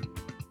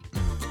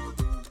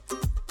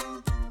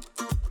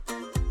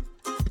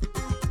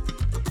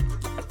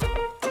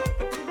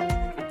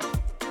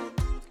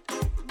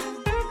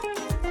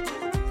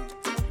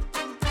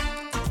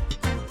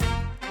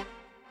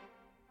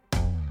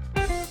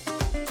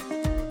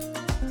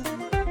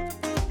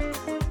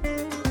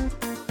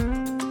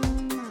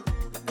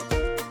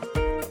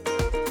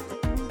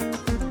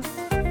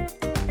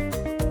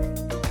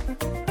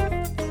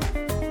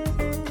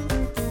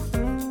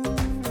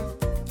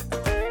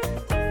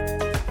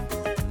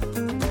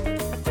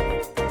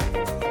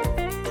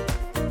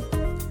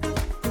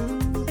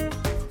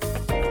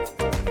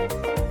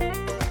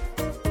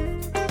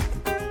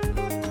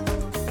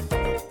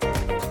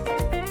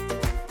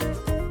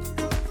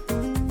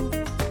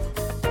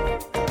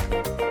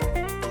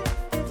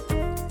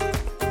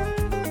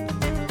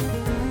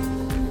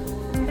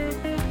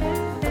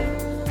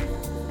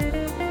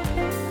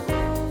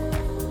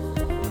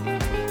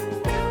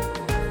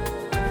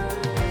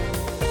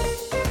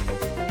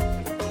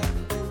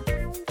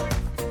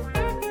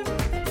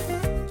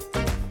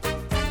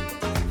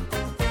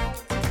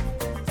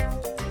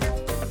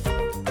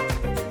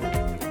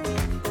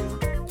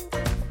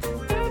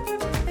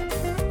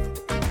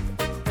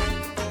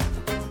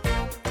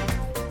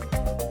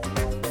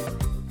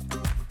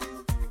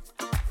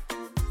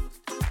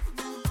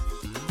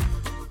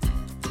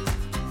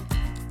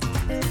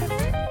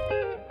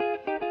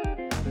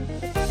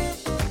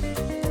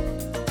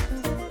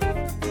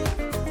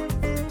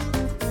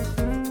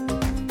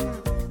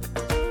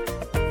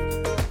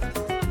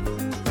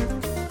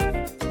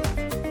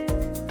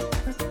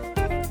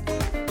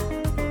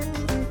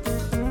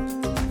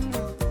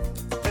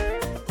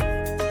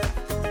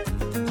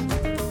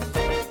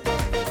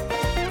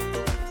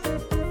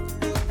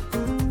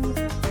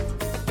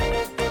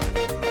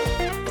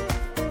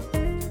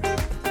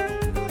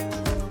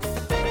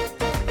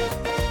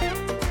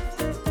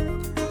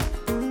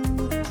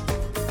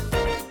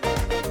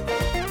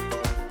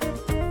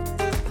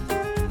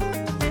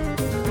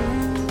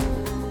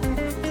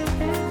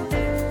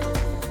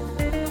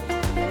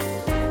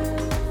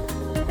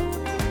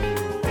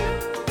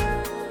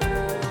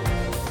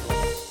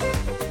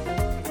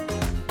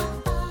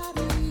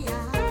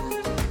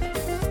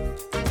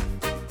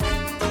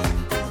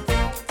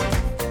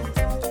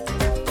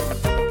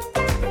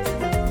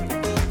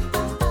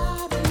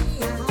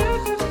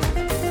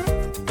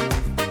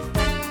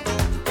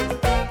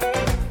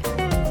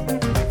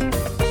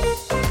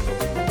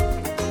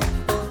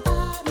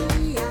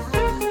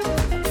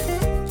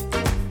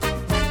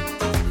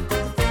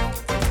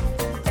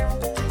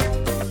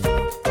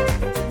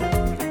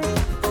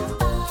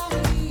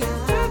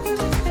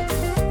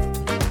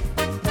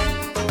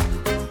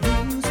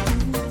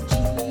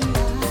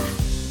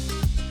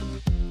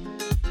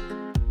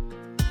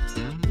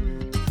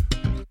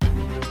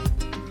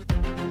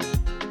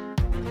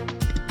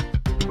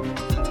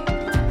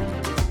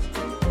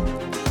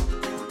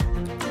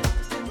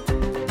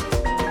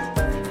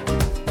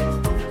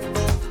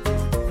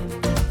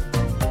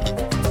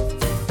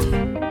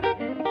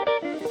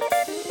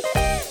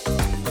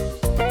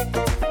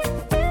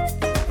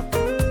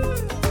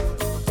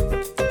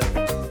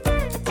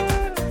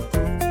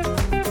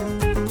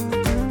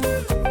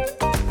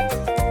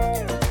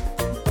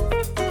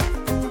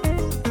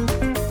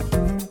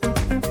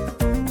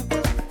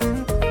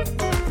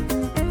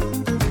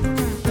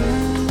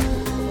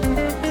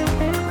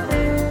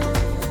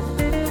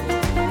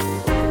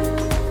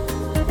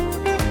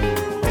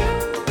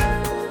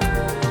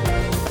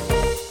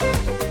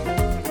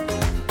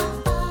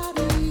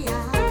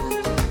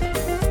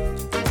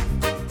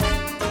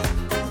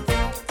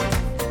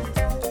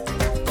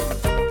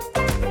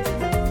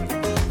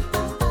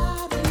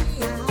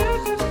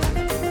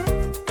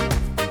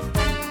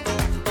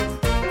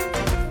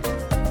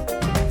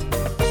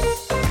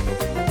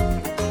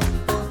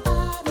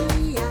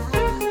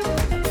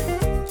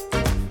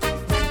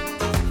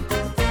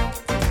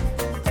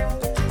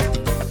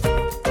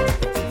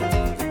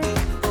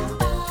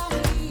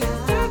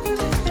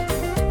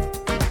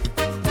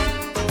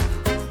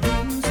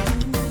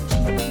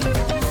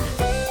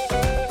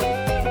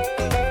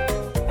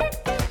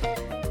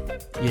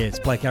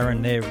 Blake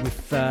Aaron there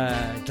with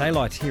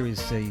Daylight. Here is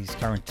his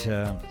current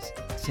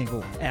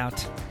single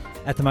out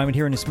at the moment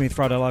here in the Smooth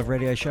Friday Live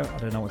radio show. I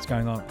don't know what's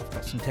going on. I've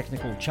got some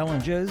technical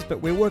challenges,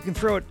 but we're working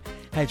through it.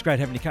 Hey, it's great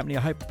having your company.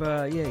 I hope,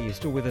 you're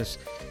still with us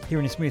here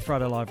in the Smooth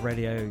Friday Live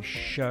radio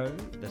show.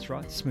 That's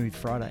right, Smooth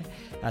Friday.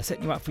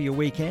 Setting you up for your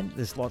weekend.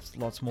 There's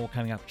lots more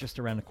coming up just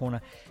around the corner.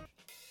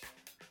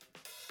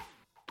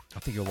 I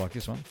think you'll like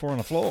this one. 4 on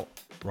the Floor.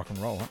 Rock and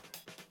roll, huh?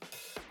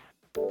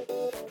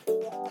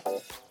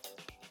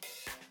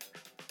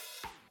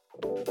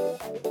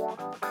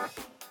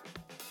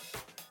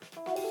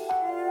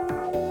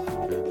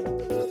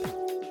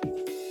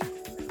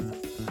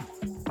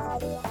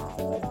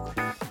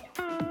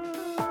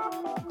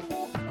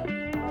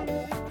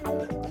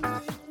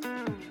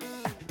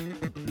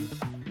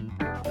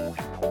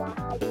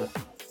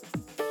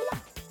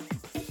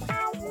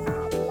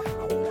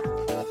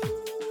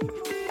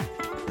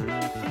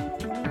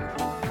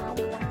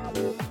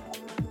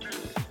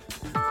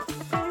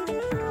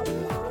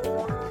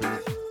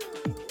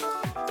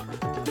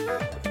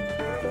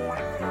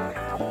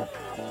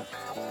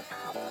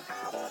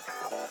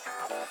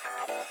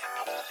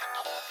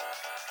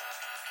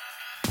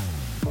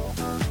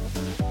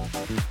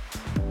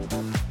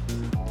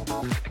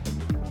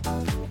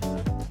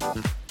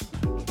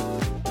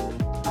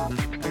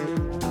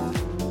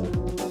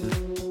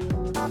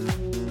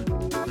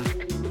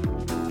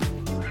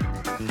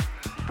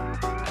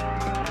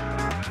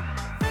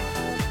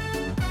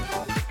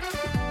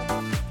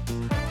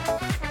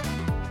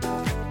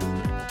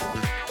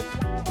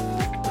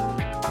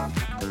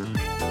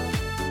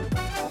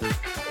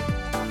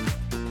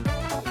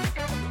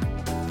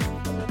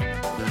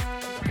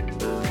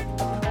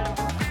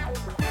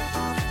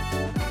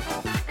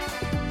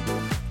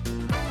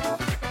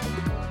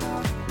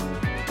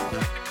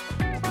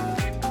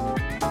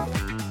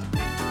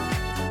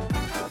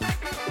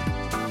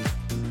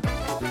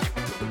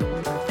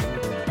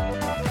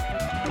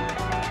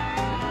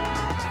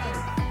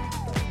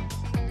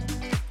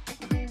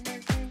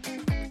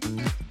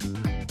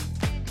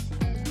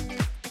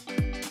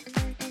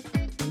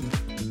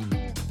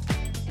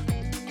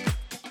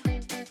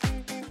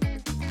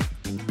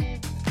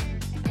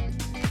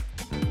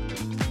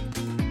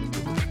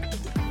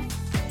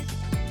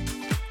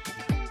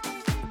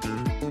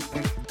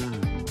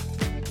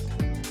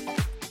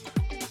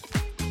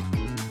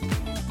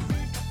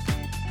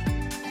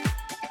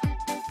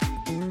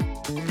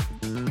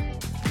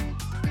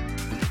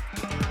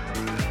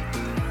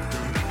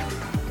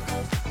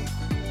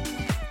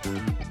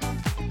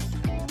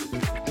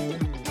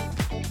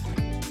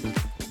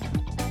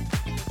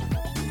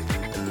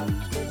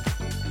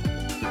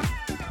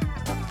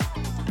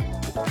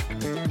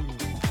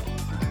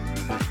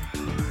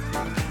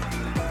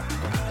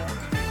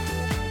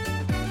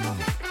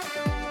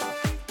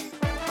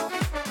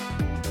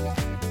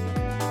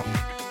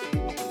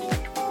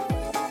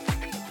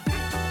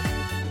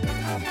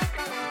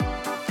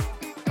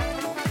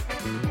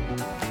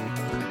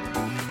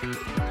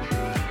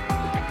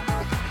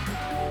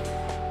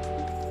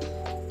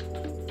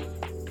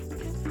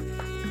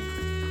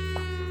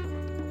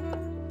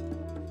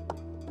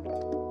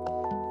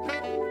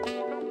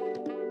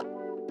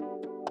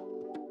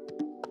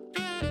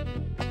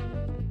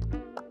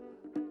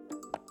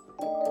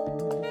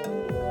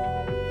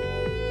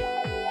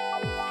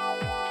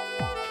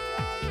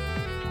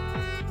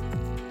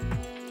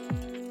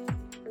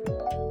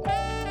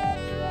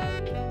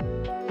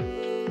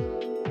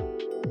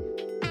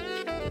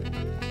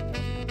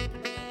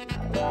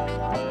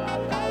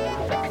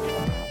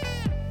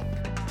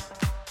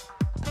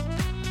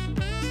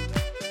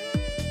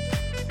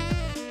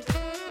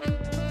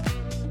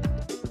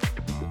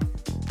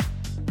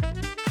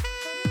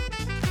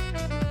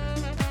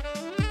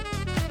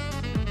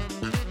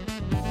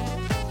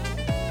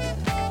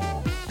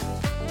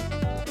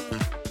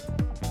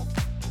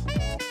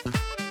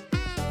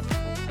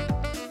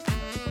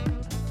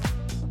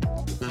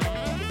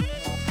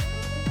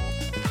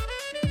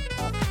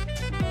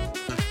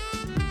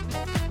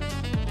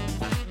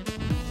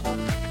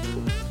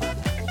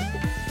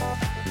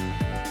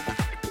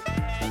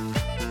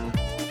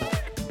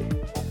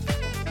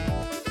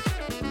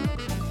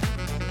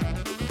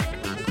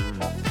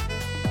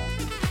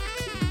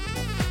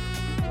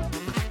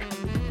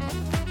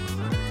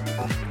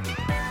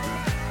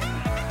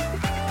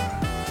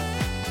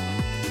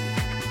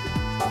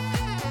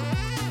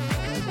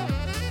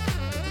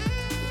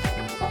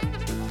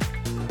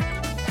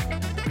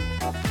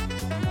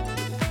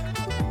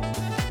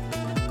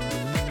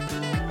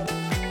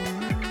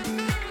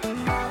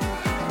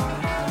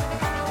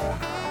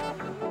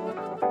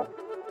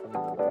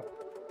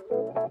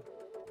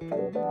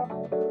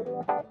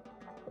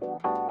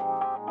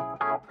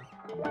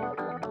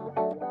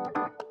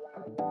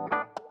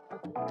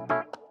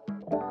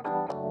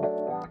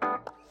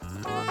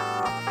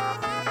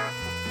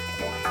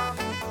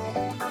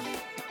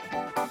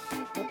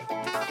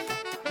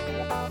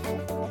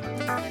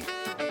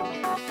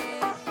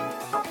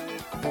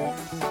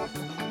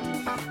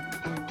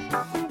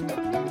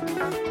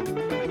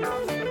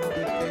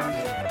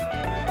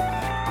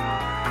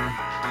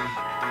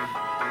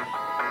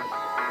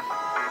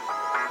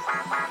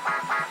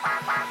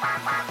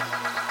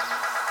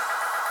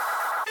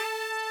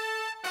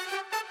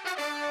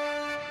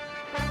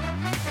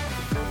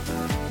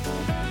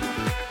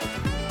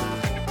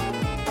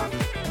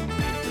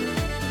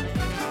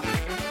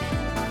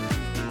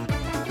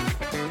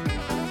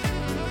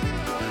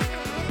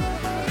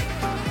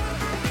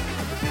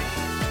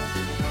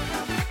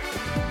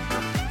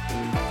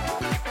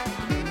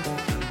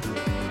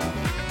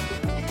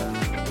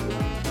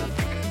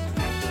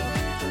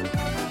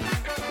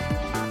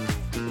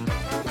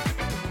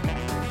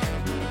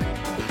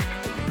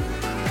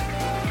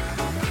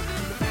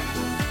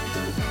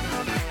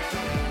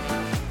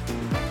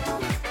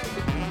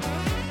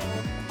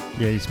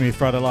 Yeah, your Smooth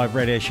Friday Live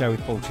radio show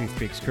with Paul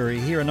Toothpicks Curry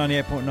here on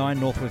 98.9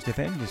 Northwest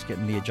FM. Just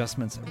getting the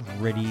adjustments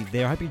ready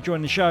there. I hope you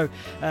join the show.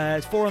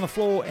 It's 4 on the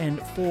Floor and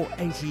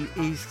 480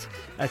 East.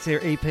 That's their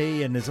EP,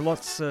 and there's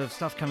lots of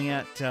stuff coming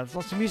out. There's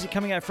lots of music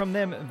coming out from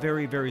them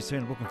very, very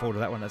soon. Looking forward to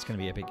that one. That's going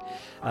to be epic,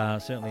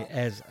 certainly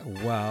as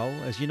well.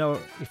 As you know,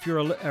 if you're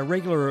a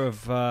regular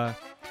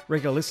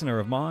listener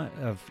of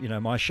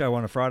my show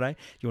on a Friday,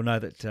 you'll know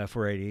that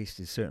 480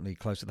 East is certainly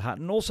close to the heart.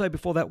 And also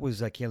before that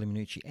was Kelly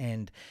Minucci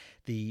and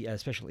the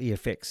special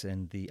EFX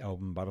and the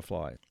album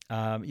Butterfly.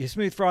 Your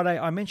Smooth Friday,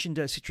 I mentioned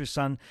Citrus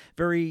Sun.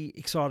 Very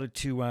excited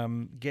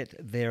to get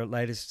their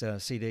latest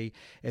CD.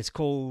 It's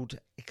called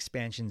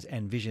Expansions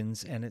and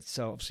Visions, and it's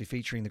obviously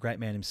featuring the great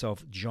man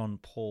himself, John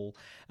Paul,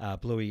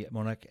 Bluey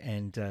Monarch,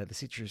 and the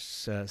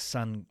Citrus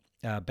Sun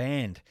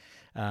band.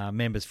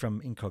 Members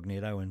from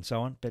Incognito and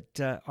so on. But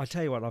I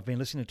tell you what, I've been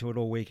listening to it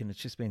all week and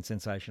it's just been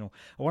sensational.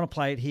 I want to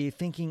play it here.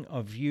 Thinking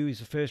of You is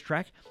the first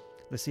track.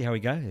 Let's see how we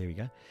go. There we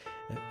go.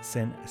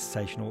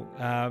 Sensational.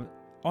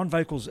 On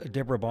vocals,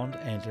 Deborah Bond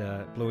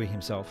and Bluey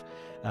himself.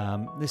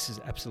 This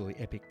is absolutely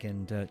epic,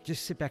 and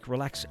just sit back,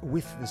 relax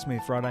with the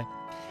Smooth Friday.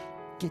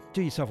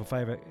 Do yourself a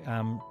favour.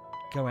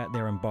 Go out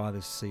there and buy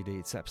this CD.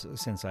 It's absolutely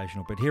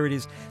sensational. But here it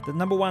is. The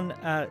number one,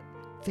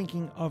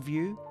 Thinking of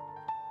You.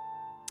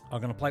 I'm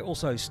going to play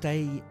also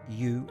Stay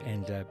You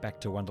and Back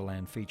to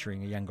Wonderland,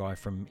 featuring a young guy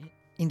from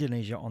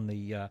Indonesia on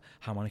the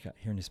harmonica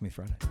here in the Smooth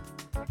Friday.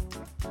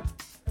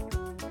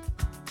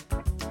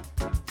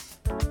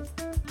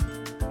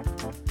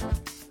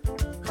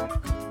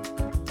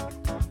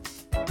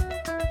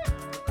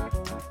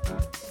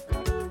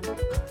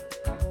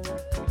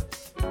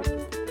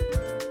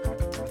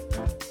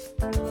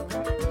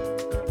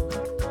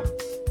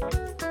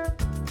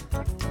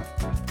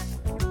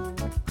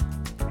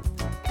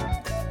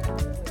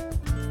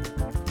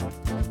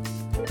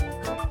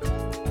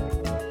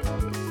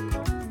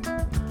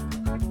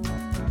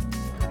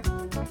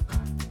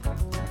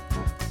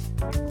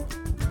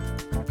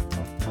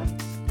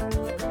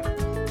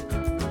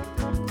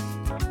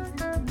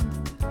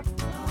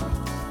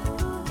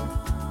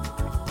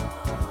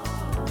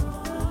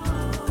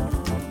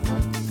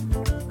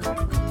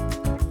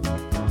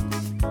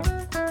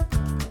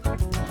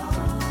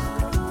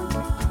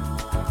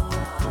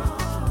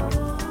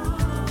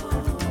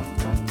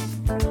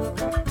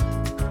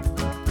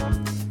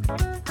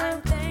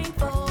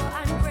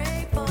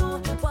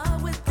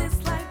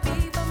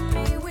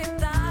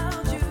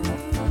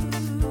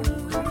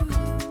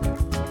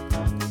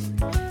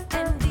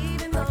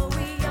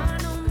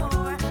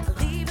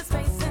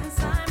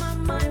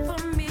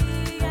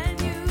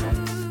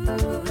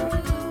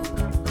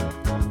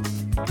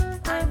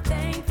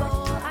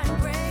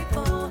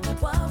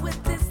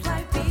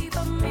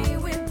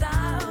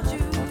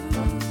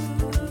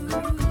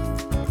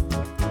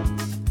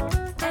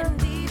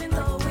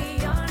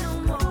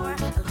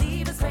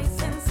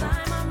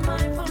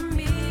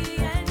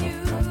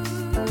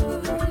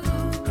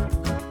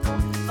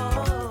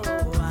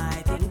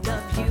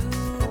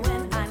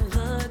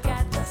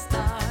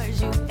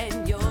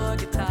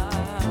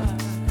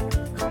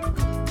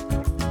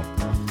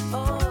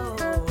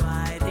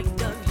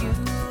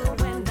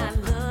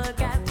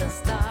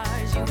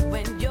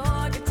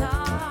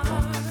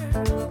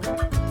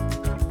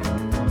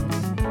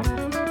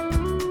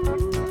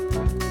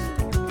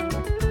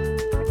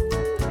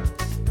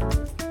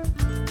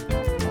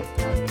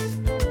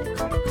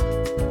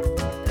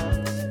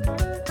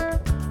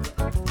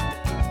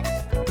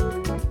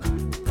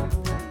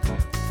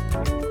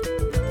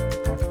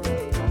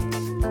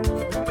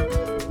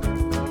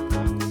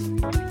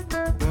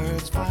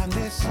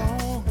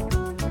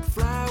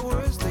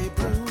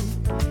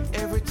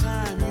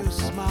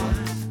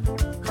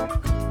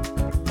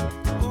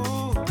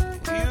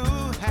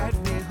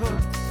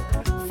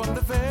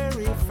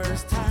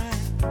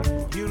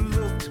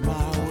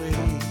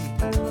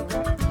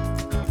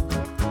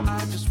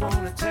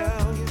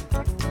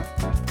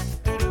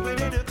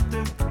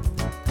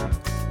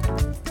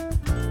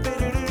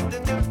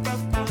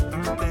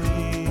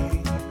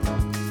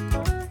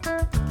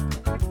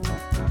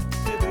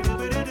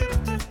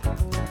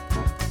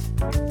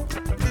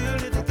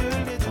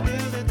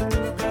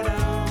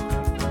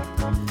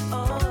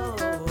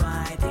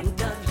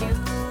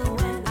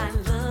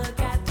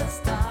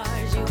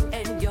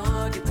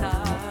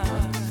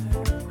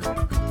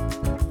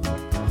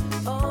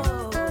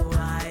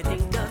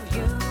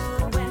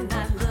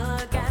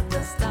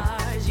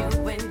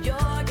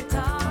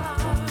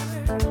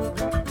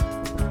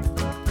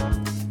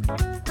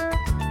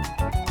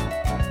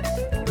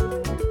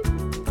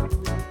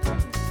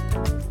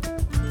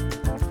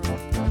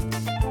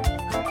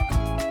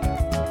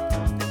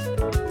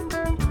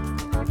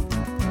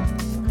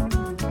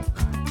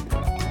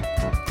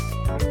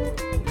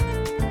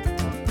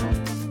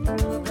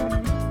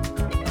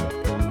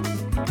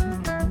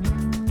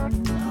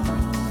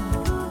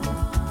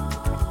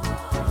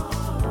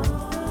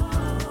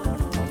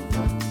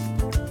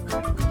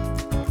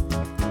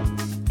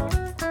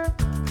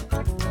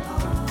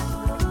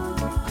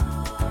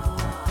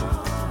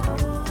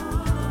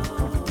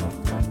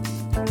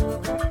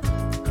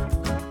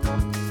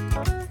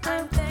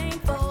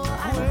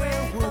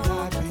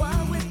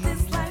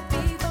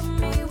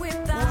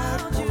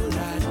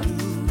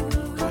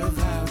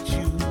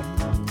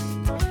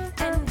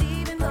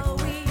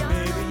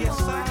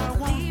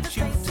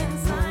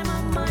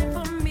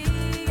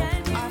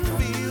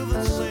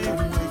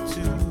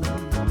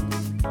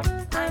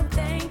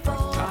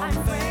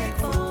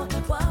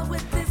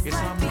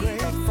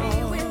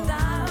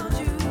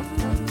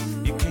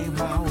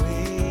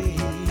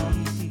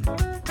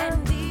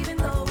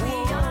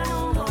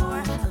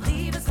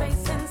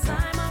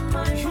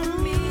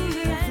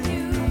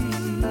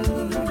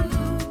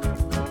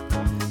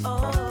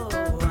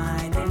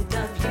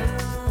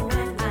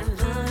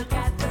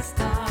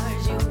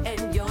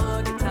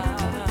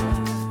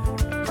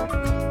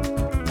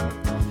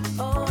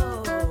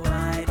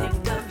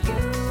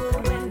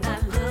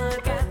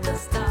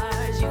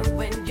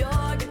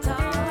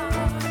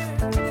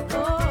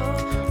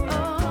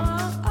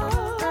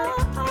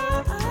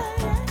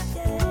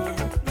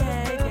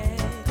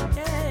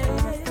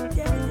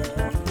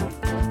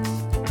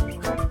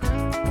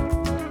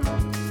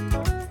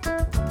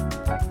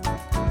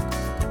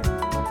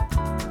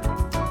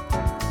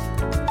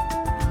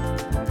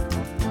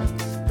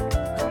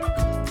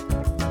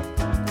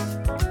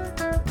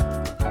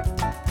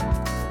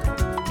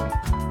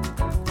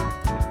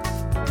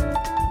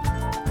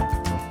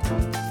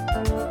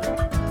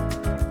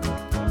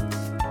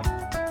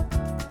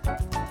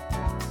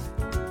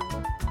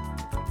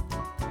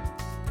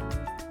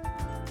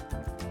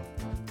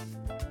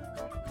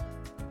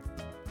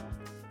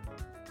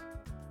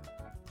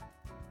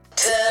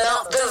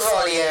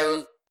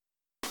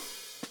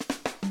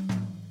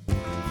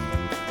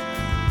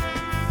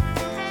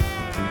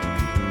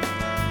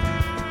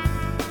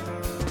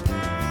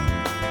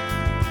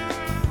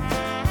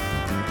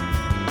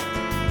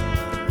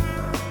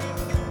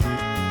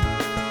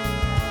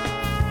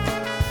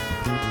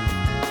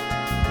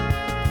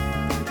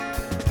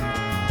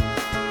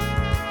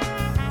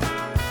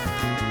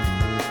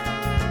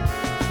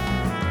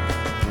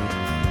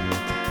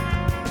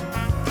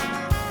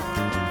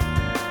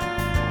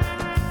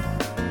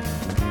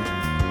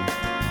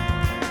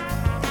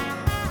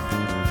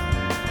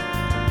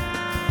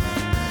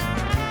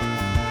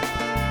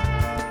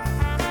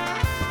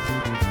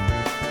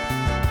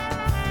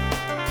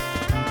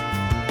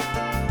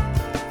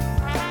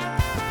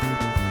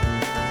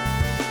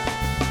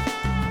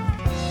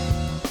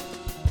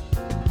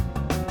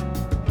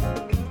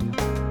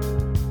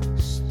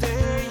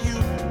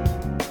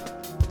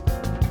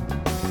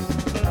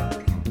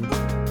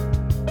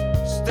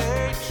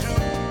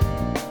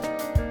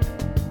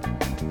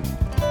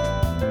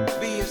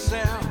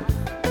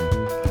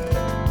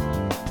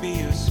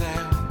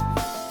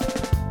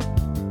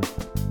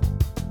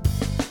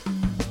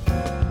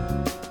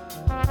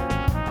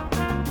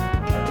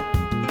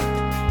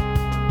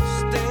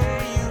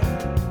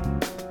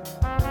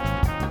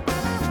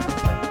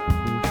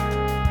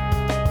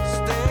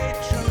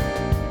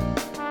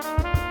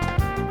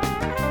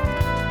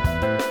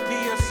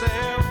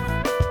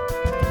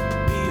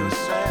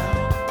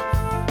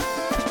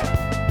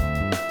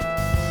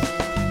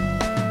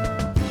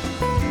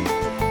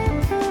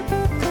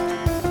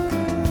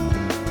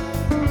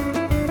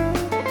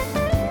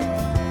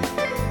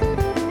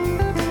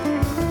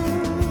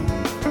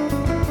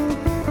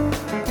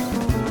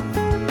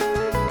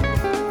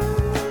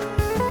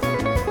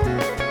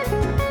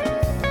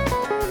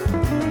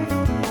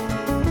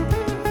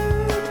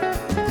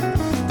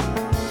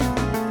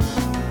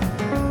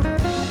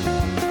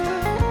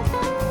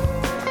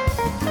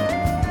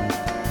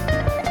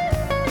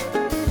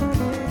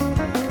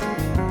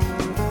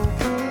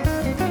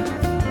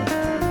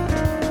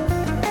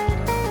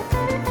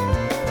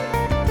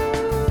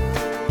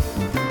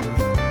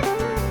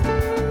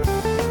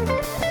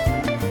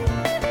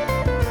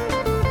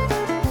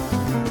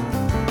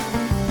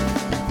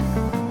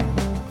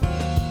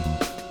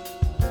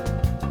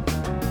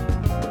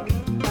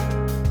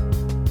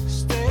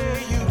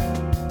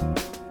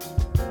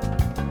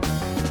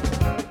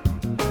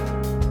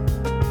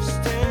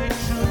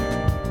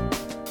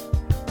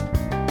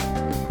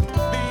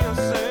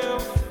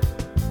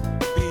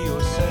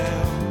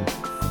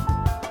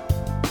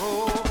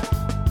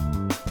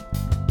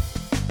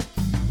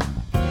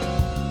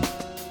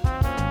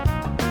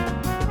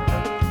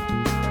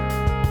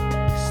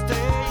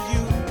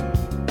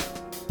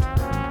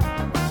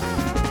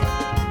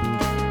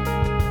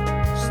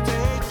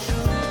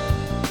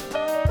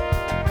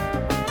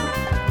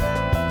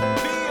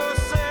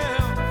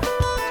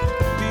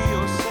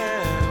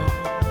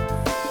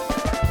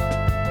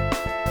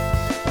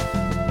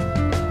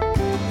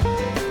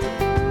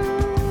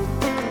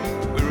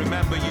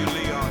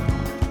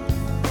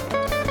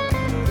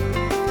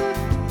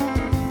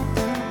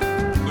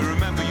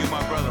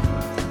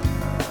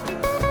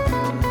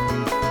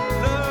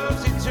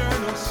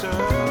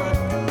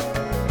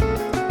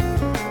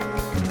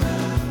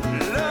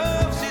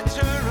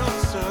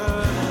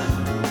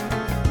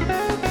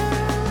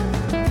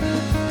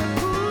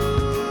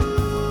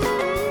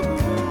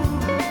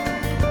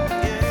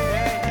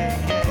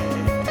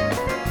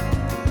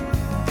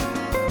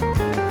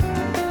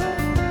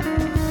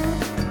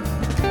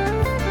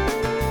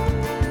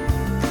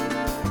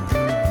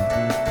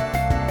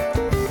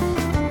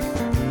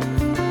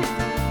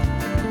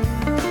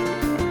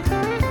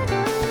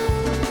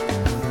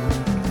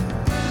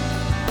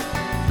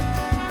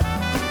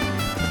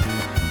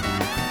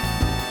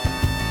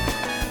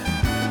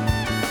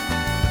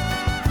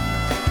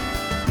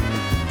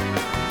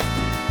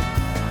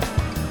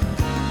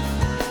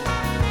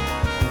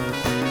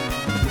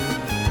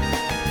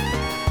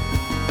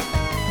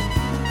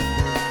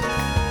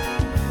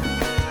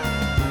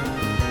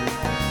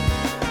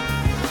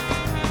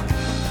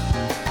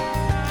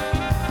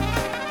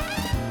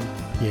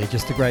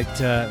 just the great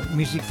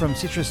music from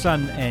Citrus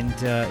Sun, and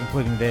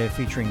including there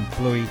featuring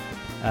Bluey.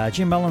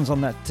 Jim Mullins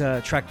on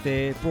that track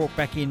there, brought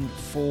back in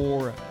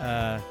for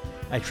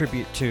a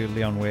tribute to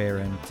Leon Ware,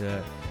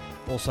 and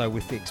also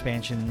with the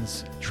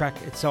Expansions track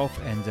itself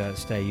and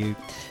Stay You.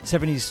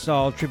 70s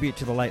style tribute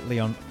to the late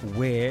Leon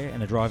Ware,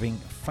 and a driving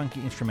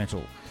funky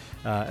instrumental,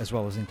 as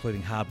well as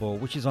including Hardball,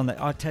 which is on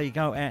that. I tell you,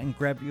 go out and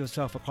grab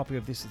yourself a copy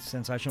of this. It's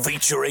sensational.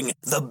 Featuring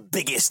the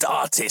biggest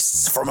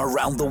artists from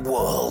around the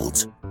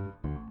world.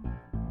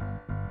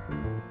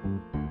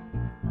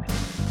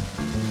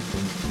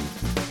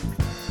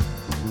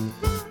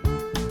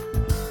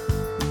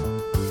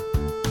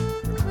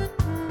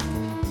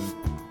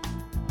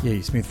 Yeah,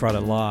 Smooth Friday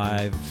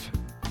Live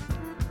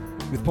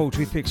with Paul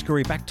Toothpick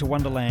Screwy, back to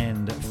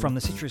Wonderland from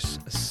the Citrus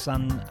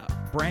Sun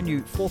brand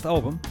new fourth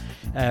album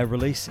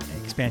release,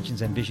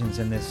 Expansions and Visions,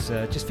 and there's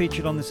just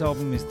featured on this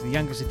album is the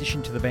youngest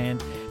addition to the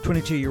band,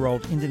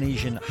 22-year-old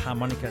Indonesian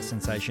harmonica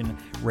sensation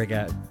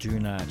Rega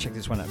Duna. Check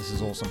this one out, this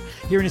is awesome.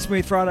 Here in your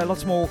Smooth Friday,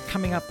 lots more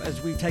coming up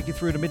as we take you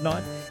through to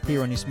midnight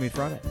here on your Smooth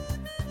Friday.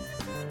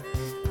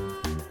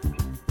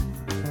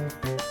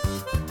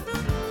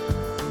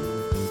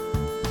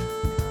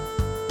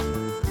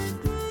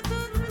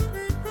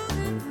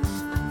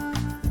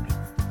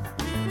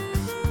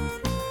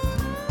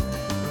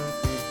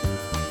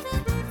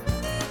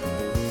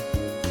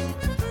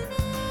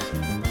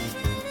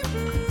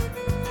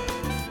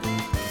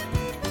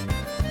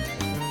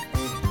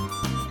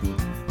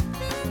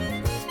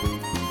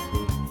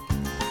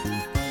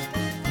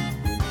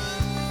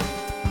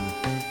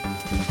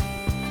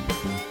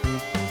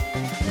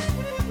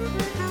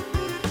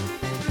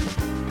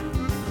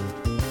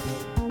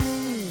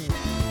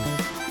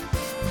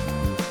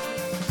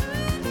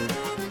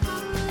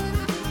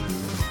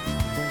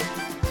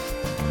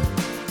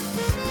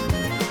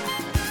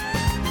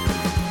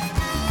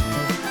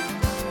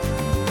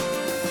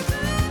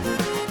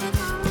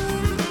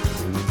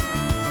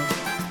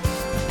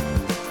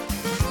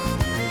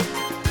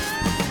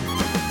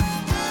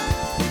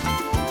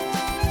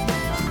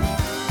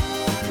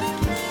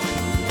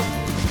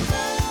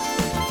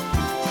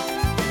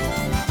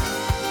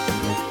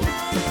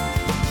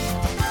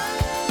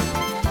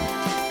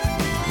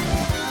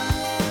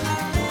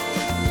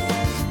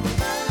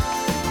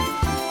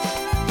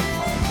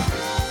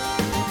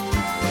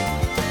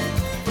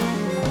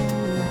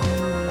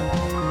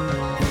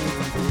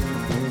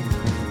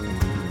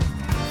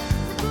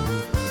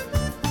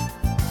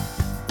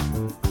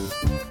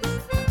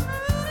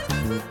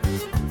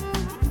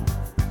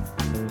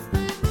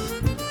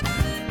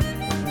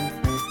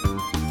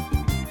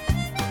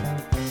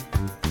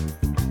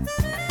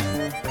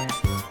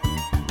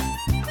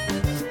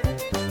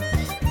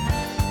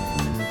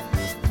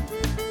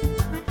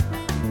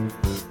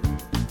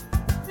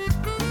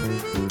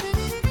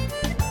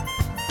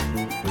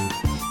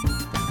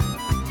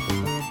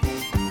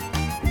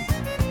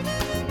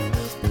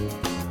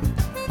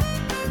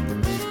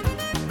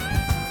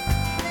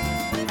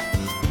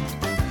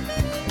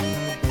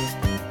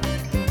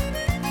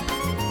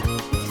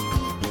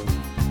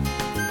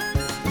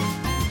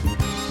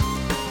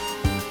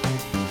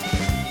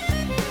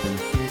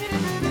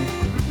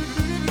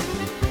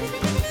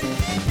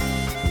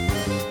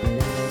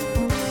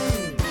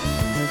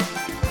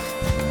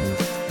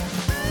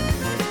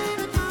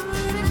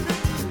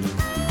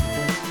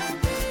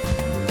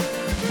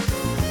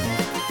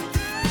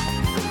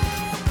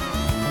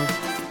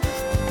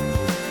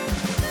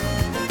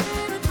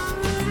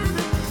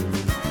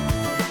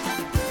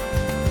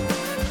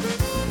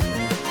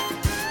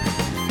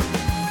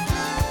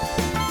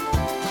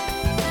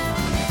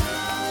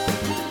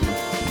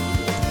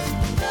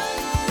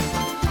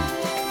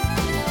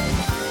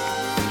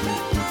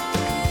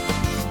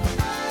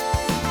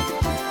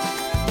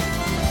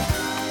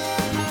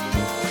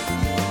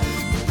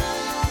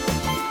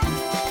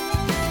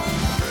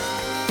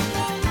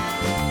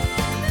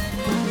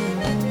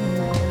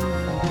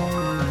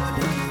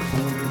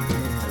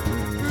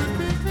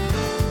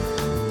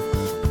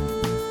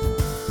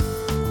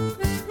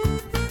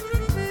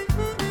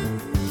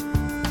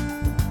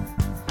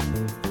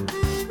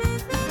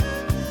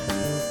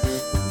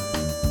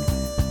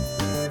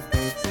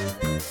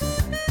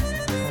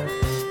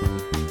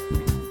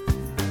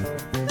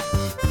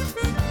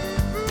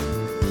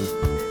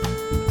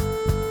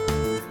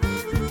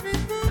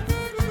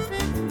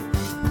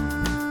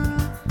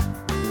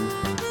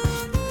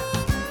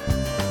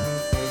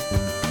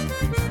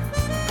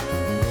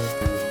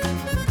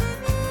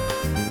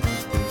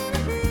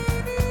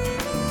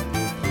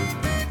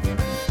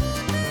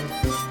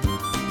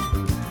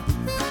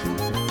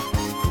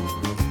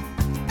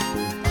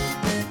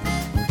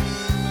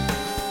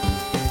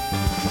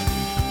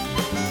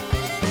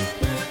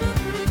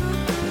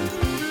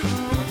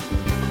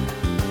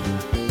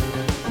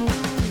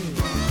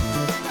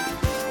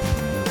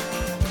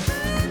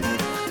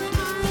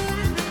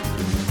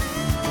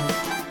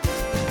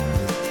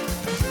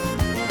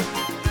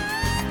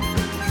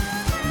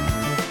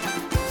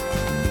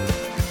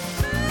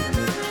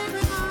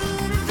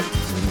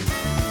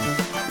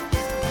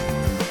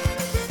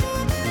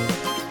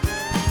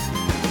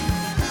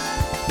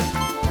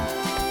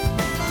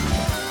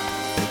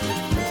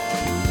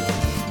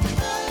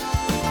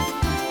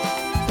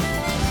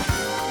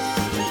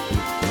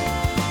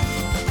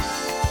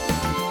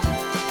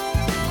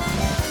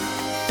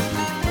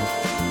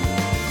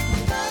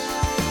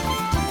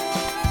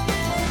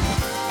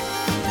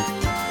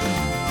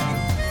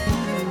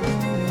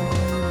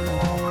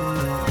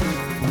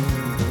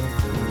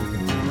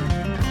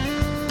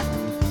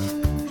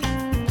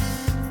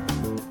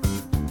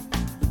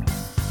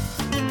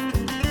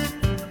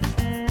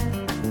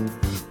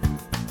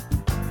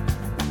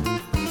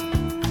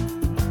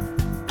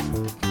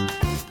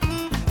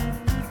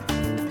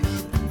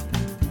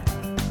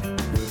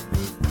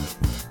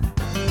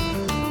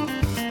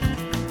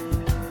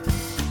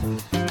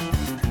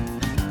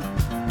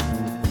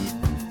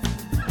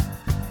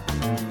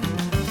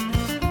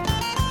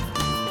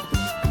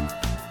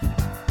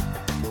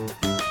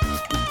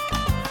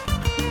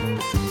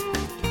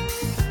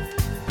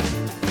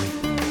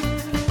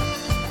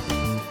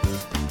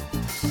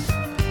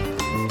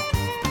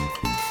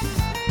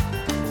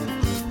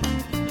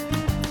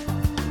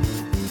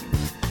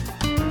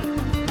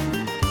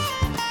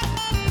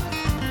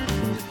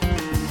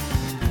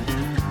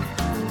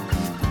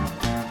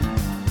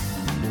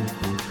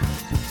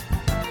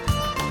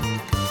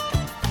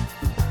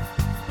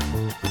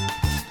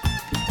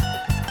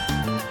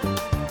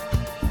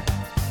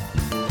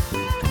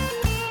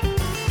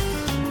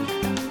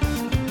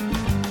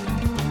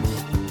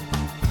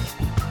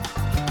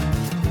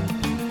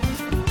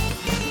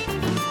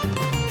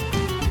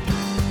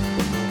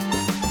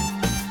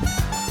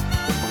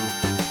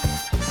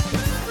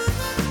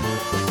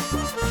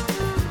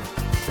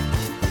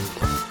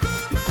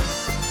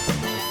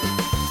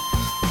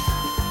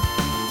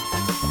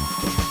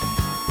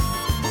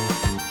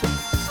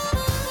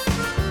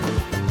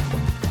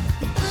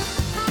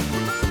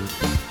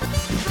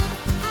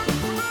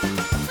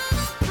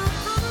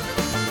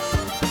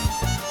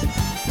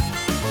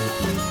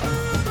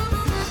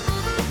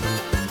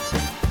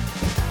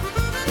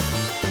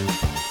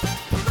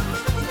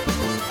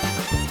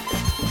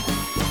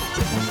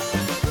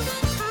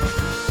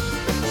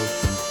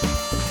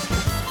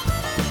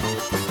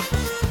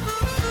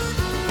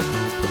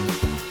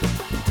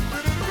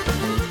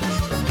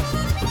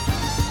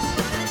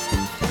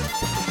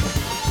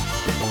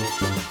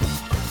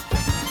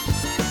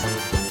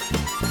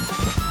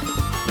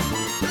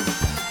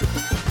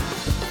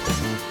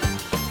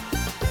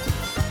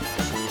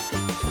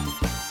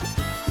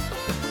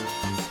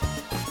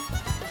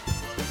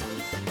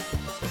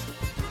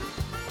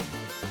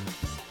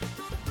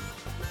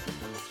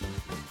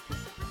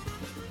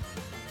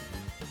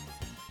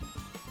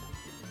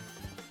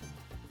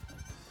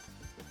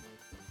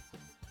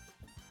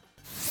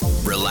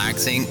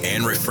 relaxing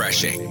and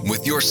refreshing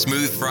with your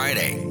Smooth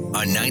Friday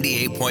on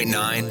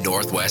 98.9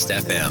 Northwest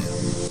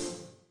FM.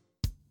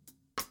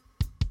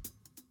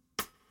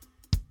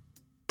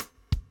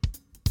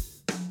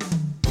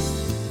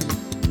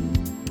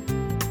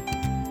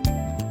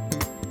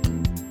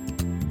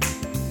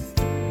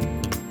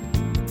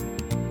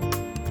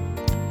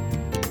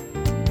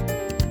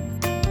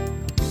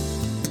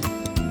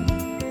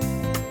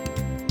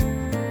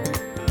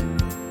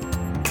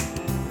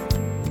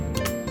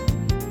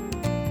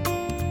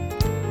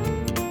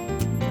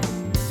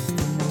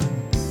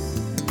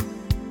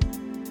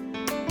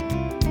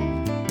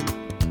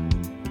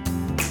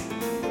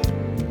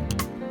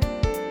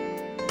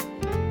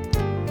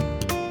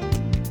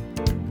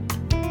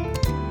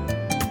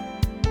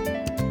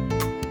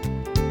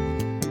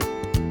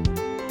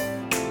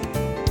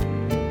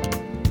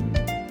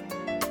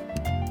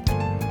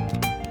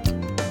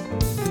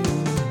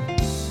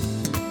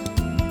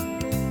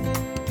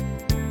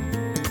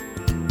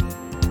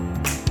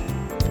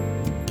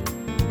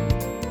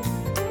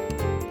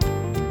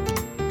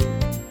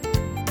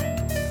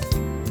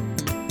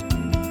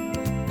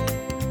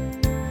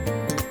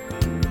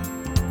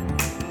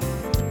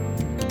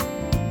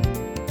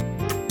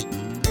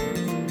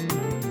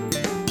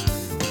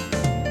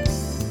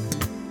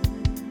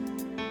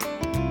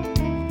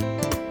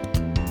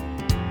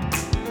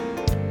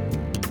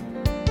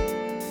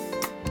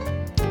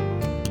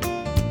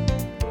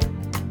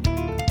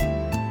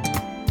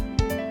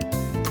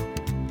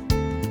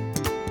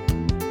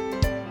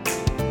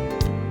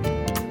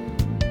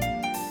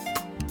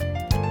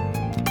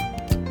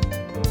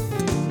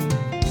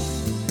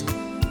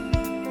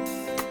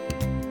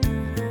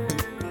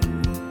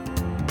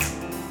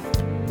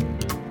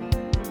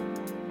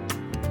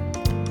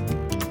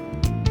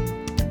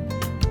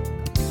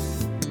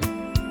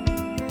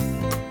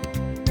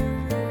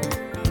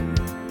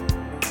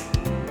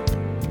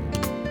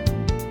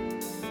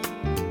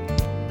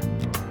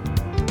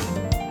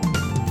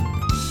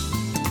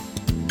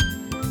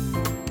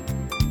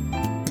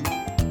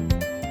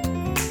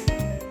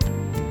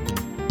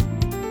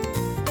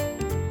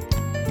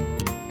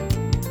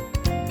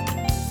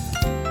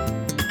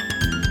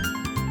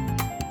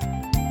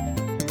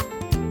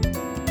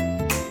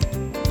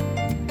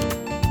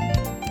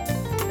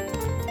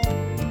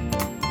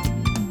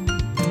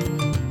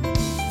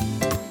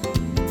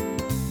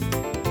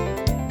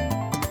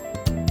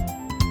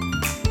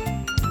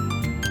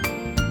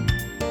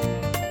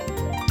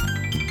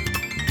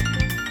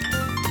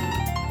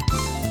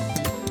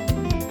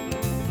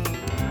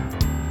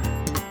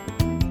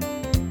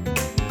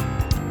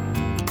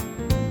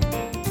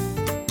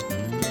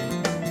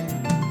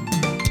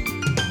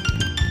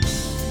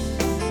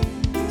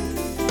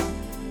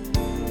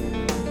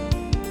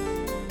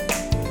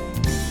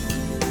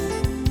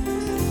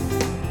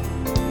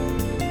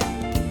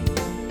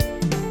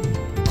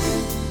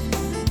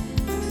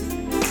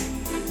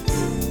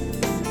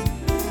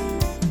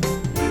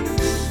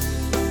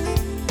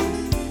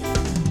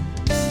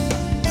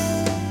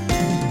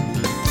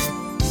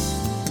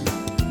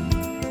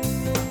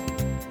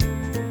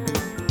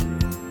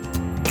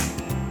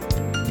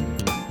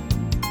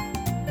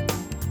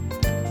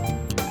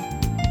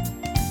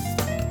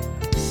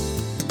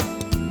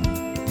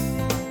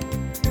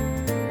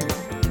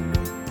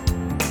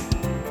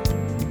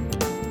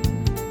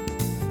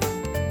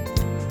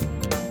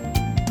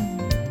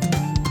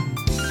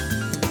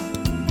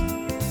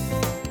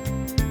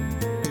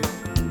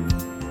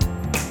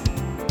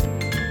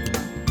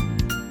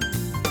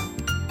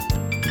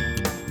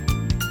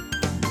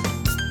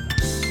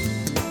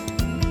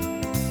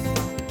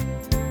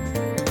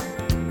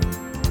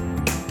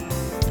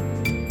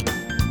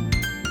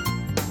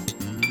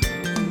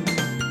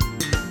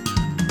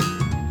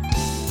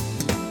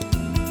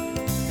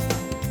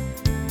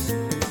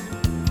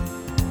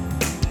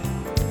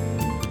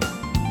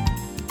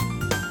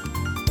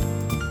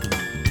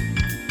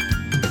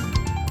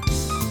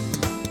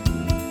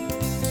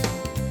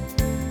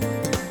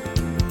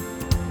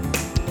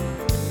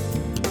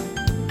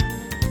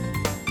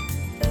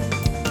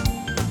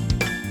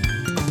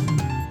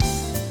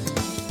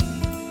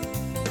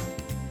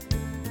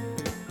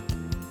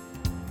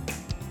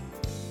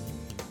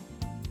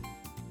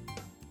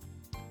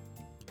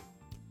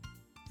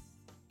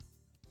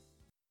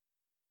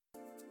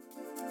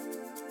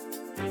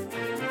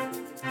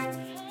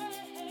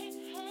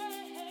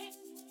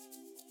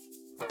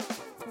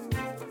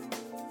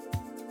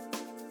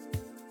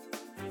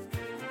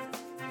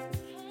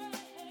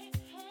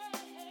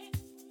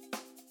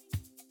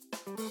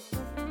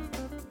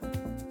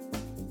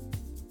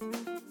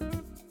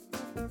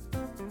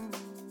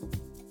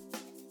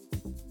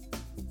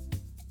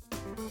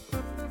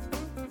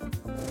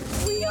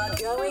 We are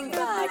going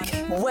back,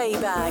 way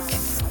back.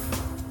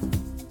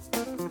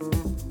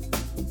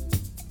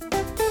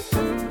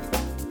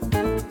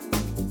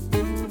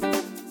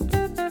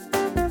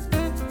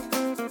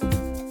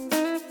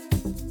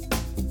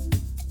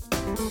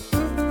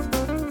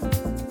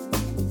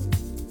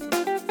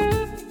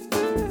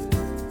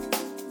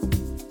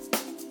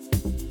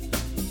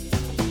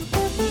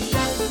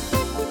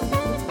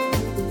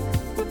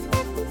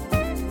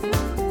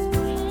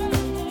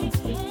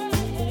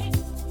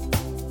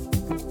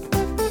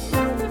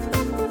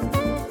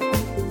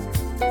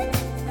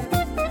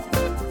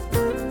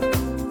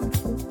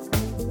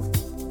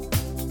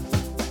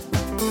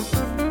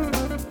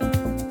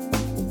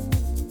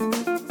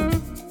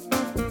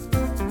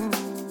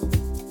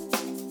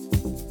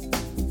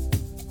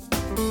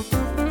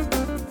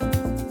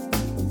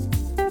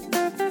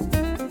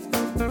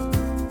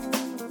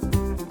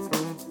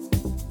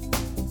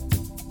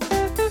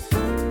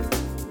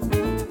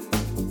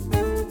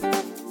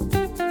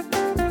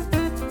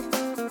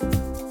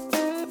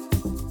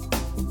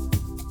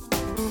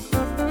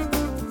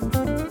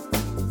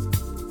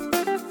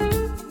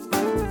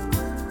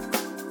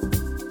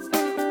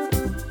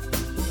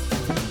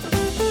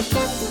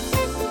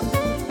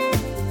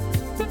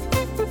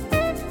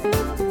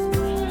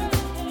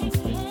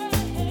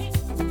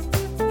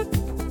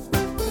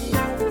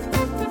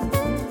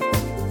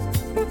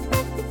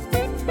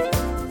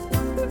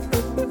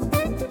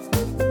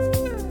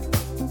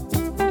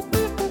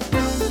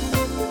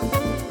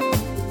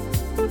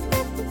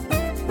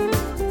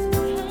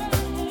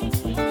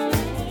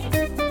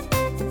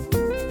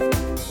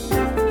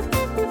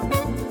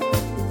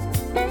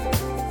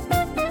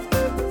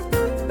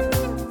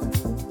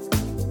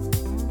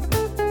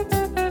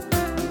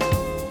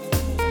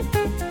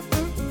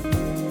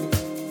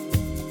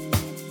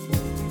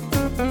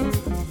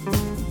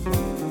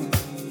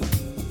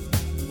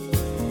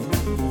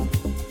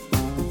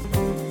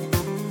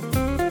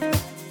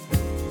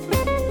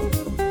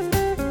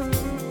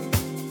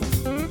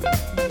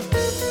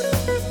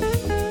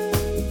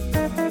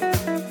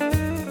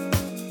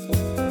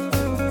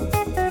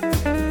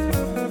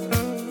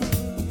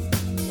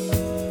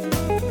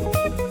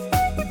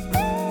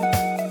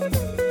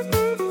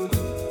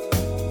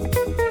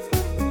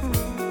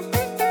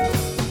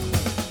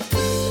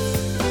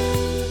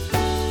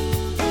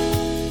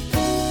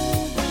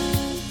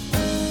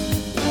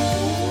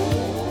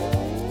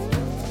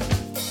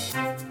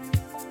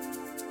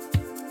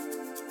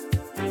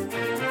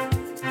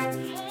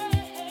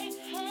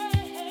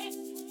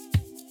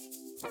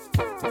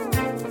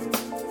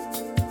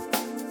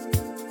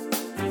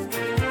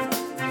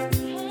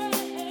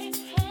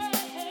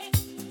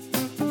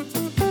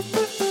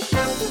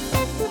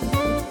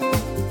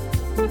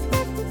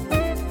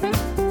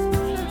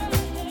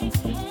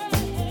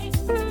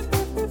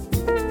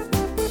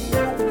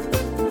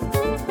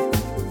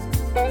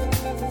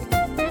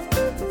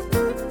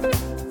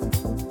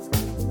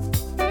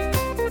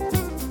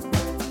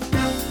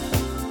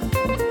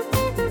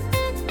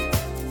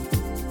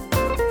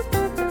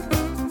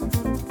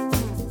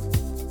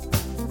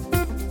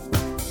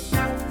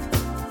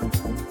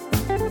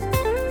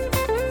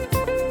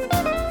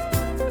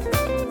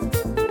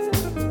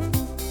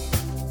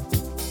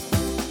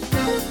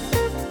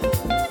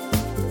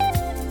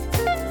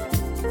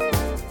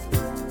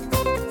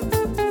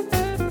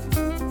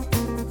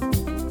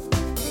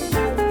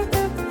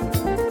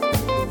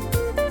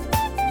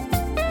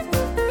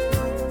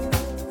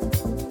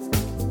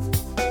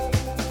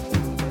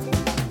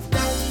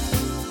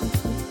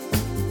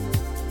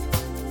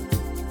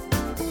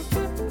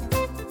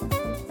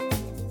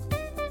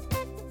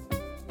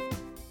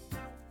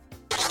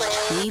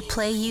 We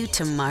play you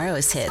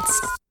tomorrow's hits.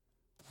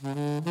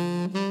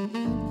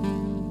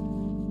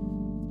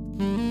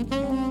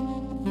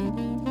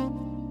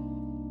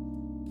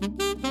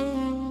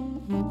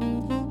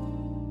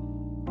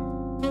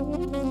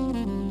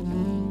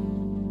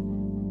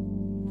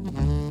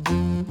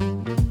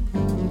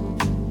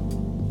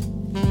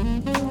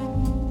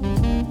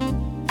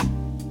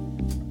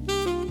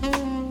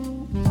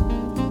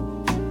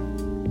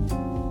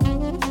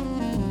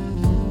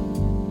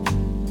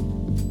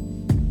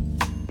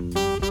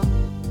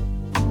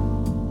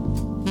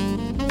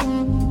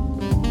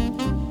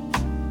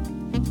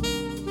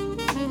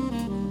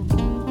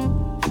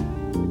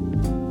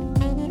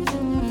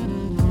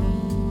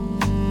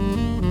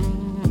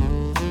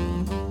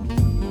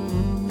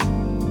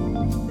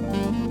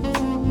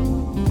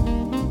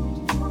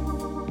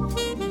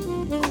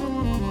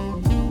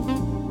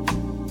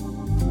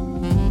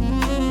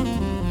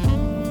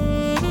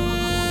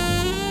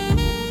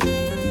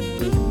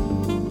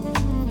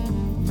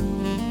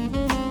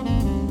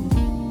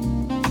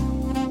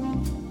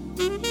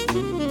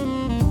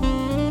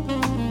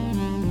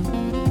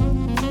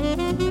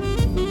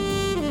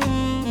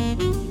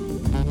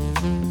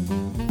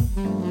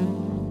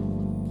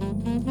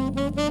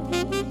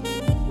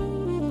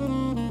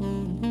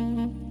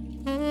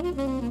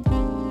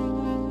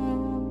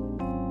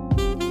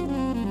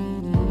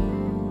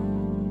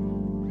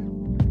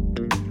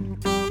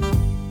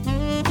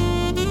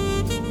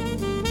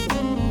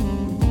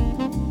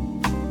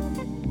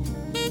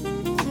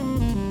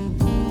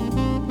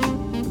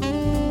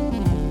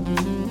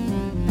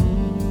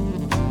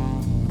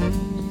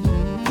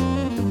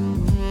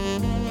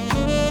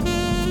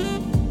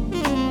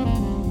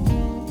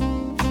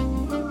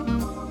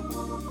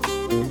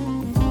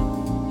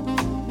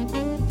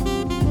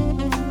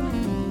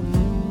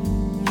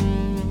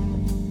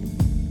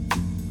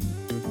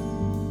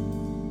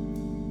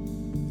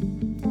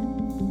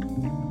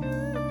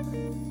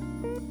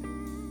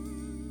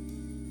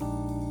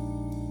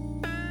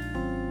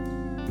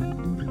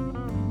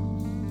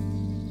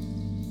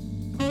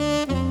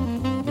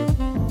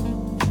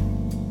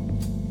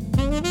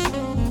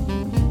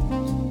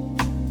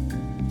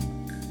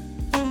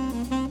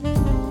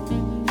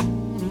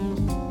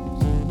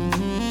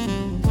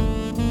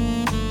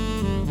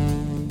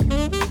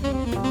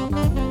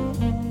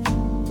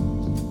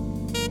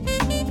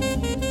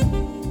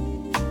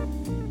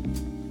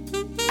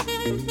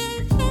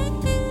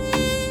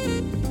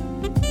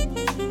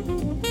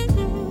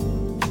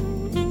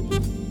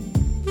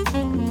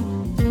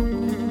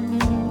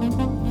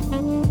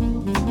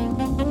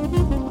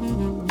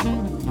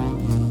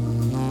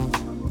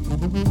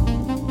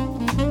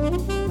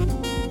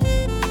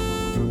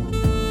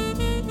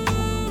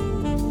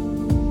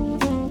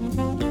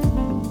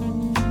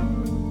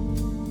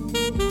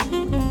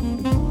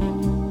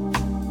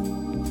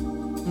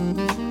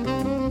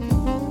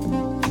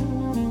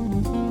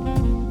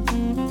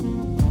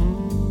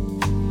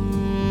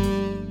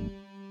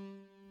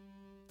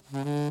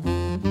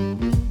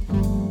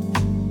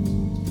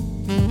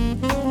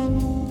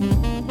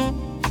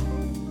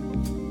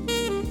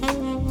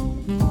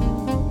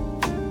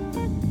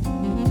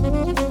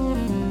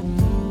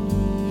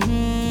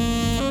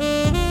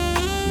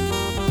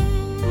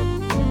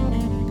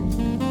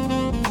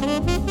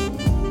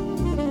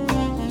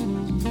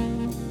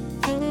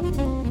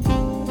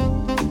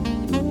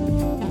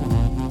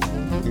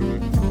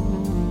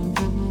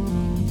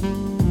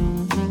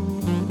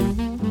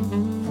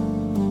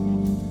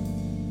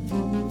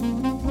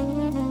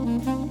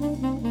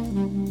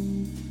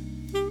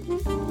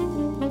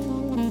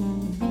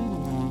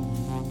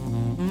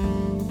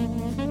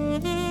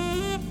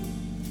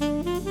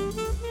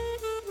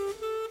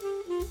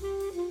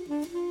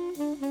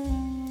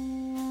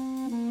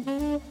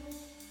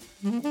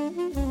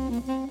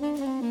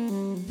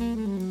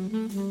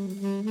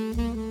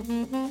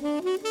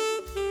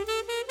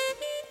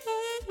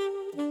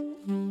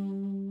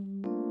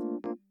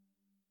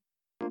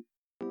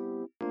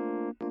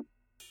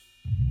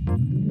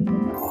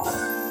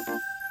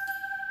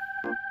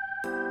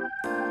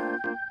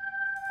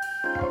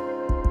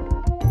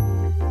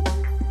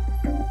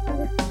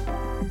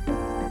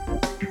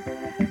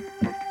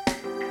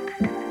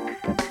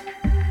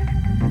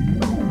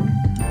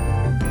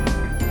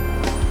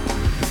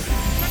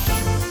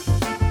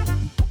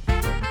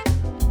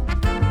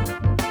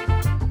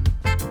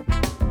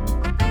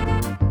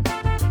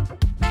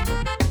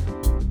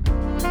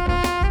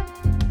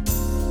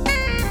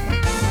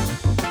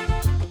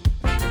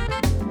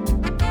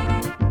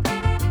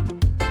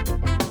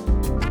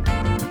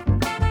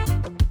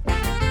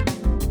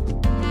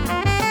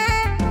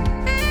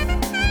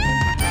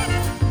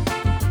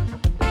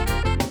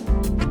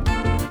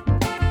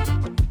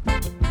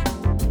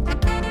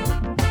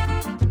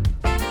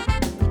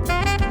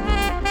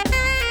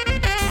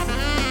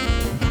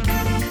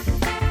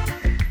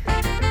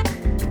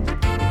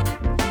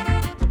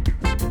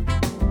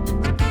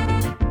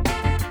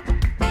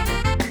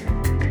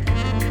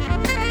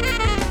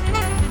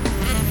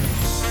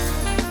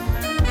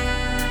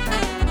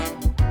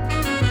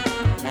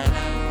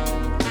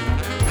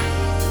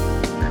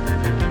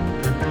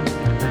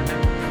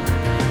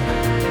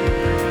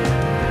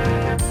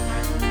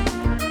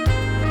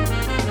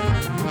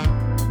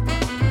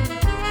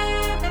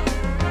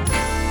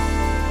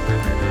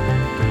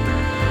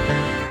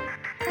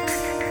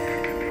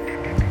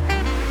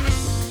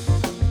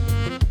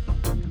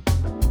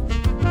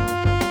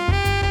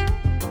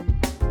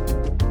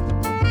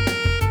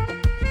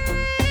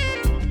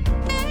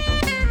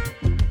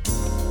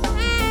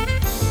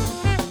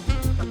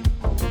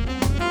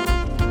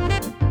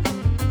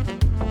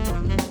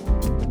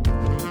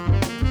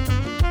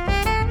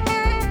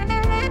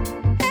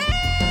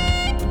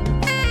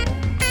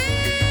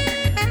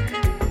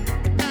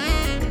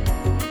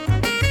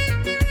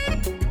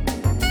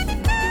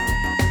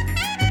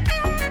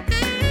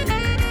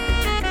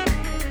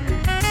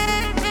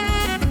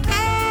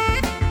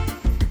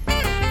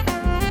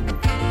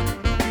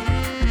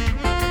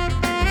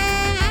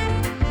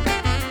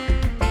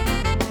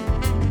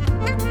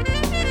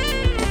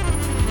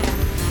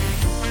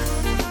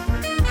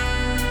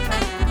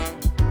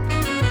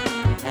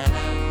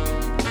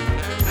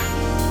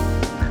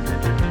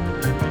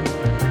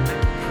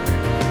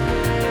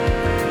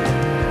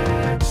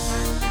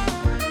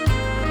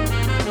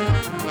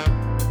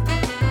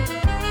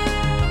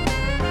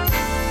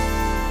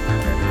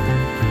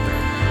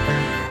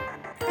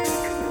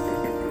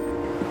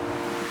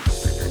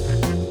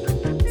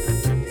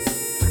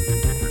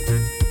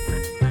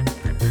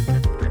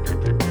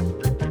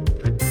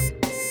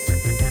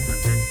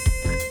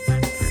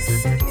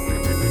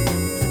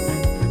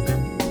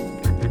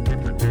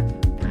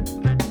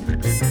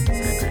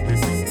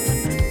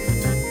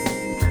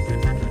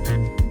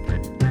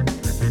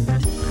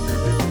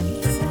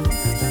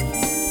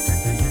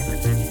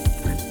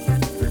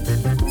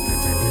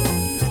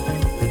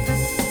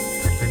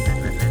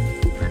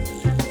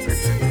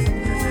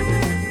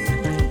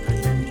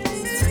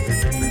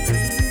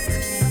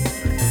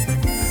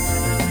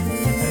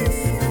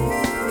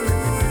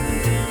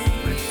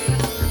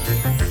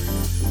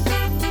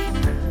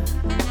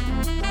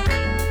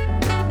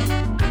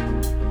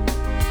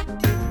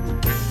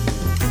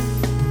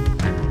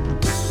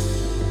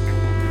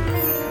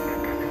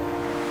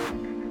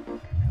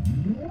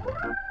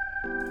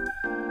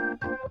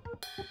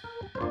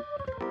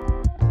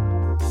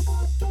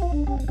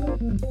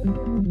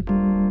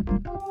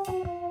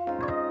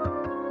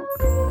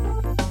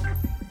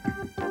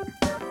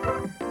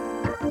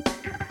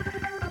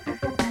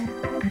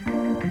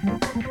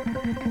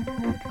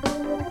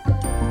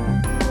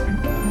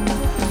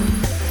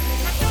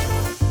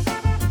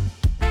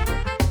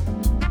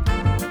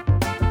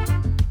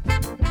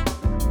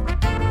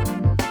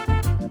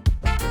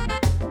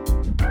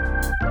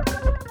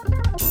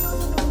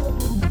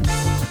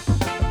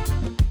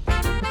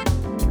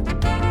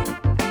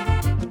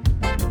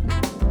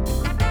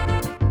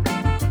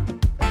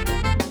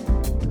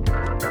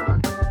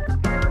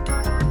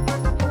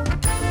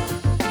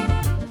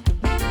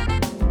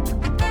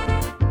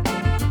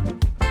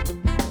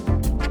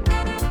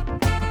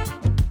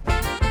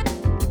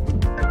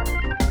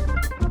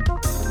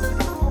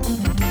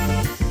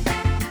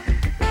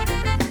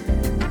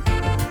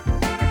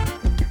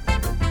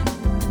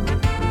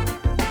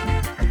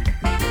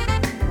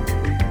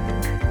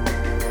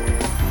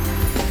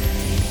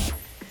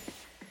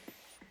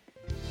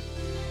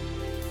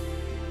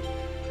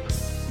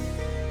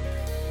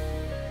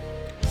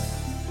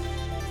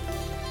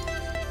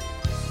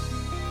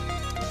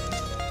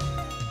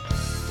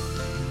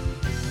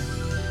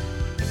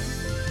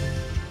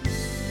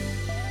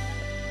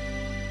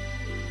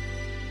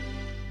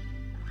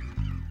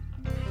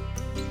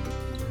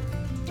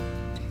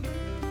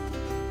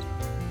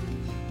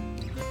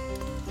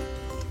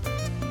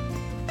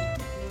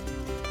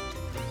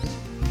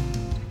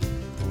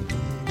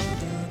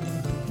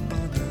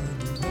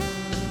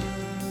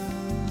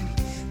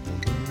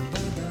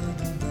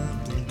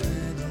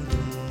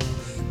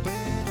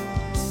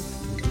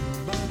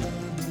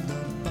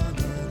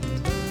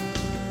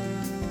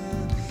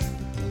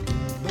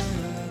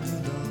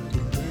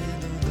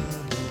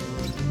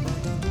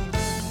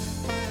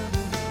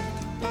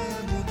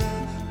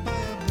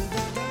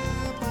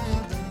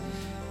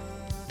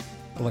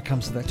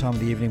 comes to that time of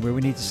the evening where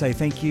we need to say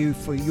thank you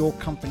for your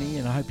company,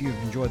 and I hope you've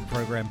enjoyed the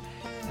program.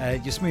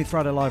 Your Smooth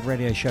Friday live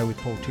radio show with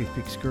Paul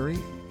Toothpick Scurry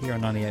here on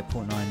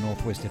 98.9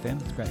 Northwest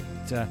FM. It's great.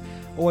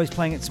 Always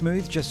playing it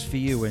smooth just for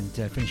you, and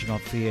finishing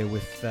off here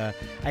with a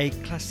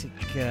classic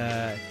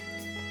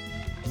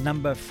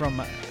number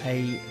from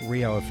a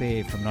Rio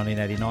affair from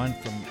 1989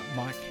 from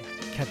Mike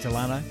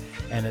Catalano,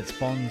 and it's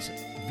Bons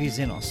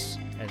Vizinos.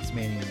 It's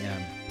meaning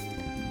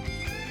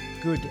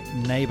good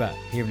neighbour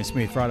here in a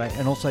Smooth Friday.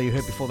 And also you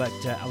heard before that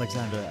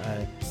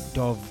Alexander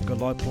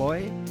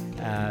Dovgoloploy,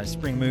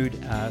 Spring Mood,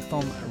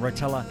 Thom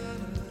Rotella,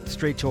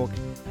 Street Talk,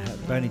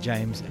 Bernie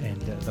James, and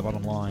The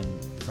Bottom Line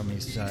from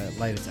his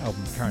latest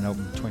album, current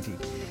album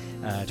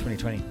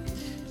 2020.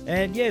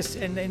 And yes,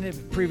 and in the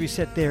previous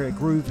set there,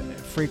 Groove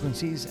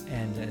Frequencies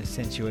and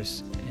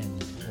Sensuous,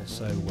 and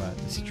also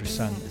the Citrus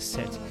Sun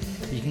set.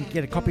 You can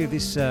get a copy of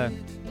this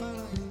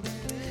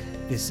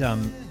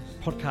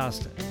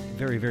podcast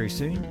very, very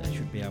soon. I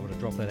should be able to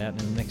drop that out in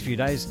the next few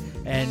days,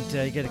 and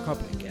you get a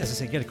copy. As I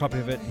said, get a copy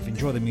of it. If you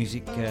enjoy the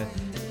music,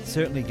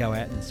 certainly go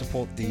out and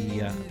support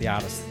the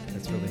artist.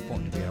 It's really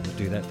important to be able to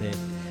do that there.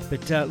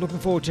 But looking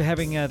forward to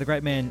having the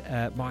great man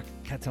Mike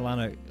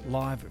Catalano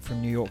live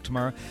from New York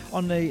tomorrow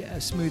on the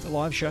Smooth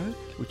Live Show,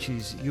 which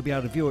is, you'll be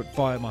able to view it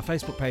via my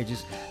Facebook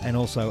pages and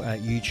also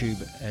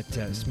YouTube at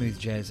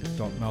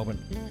smoothjazz.melbourne.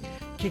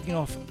 Kicking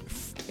off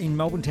in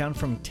Melbourne town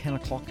from 10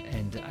 o'clock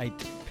and 8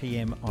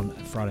 p.m. on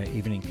Friday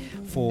evening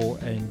for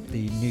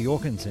the New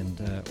Yorkers and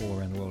all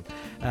around the world.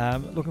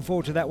 Looking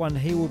forward to that one.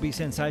 He will be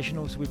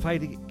sensational. So we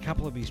played a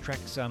couple of his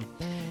tracks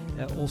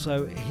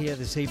also here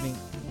this evening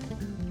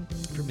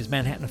from his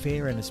Manhattan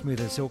Affair and A Smooth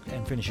as Silk,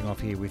 and finishing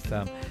off here with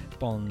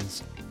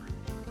Bons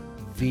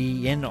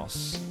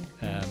Vienos,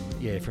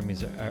 from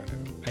his A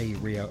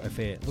Rio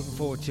Affair. Looking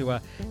forward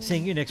to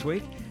seeing you next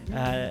week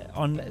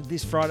on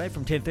this Friday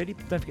from 10:30.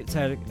 Don't forget to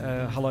say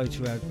hello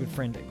to our good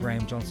friend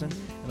Graham Johnson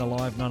and a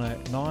live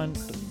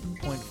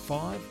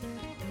 109.5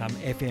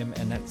 FM,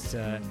 and that's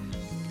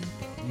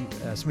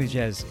Smooth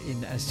Jazz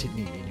in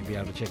Sydney, and you'll be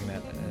able to check him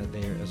out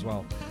there as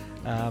well.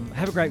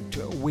 Have a great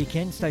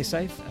weekend. Stay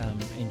safe.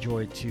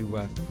 Enjoy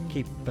to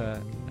keep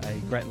a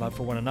great love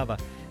for one another.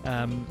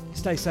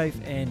 Stay safe,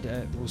 and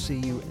we'll see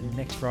you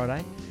next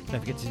Friday. Don't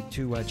forget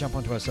to jump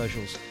onto our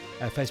socials,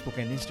 Facebook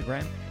and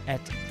Instagram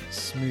at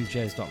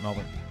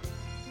smoothjazz.melbourne.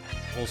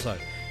 Also,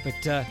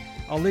 but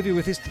I'll leave you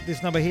with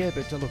this number here.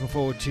 But looking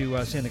forward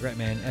to seeing the great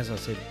man, as I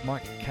said,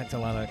 Mike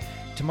Catalano,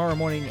 tomorrow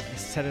morning,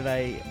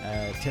 Saturday,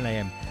 10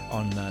 a.m.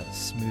 on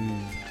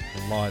Smooth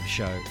Live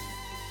Show.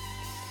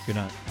 Good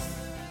night.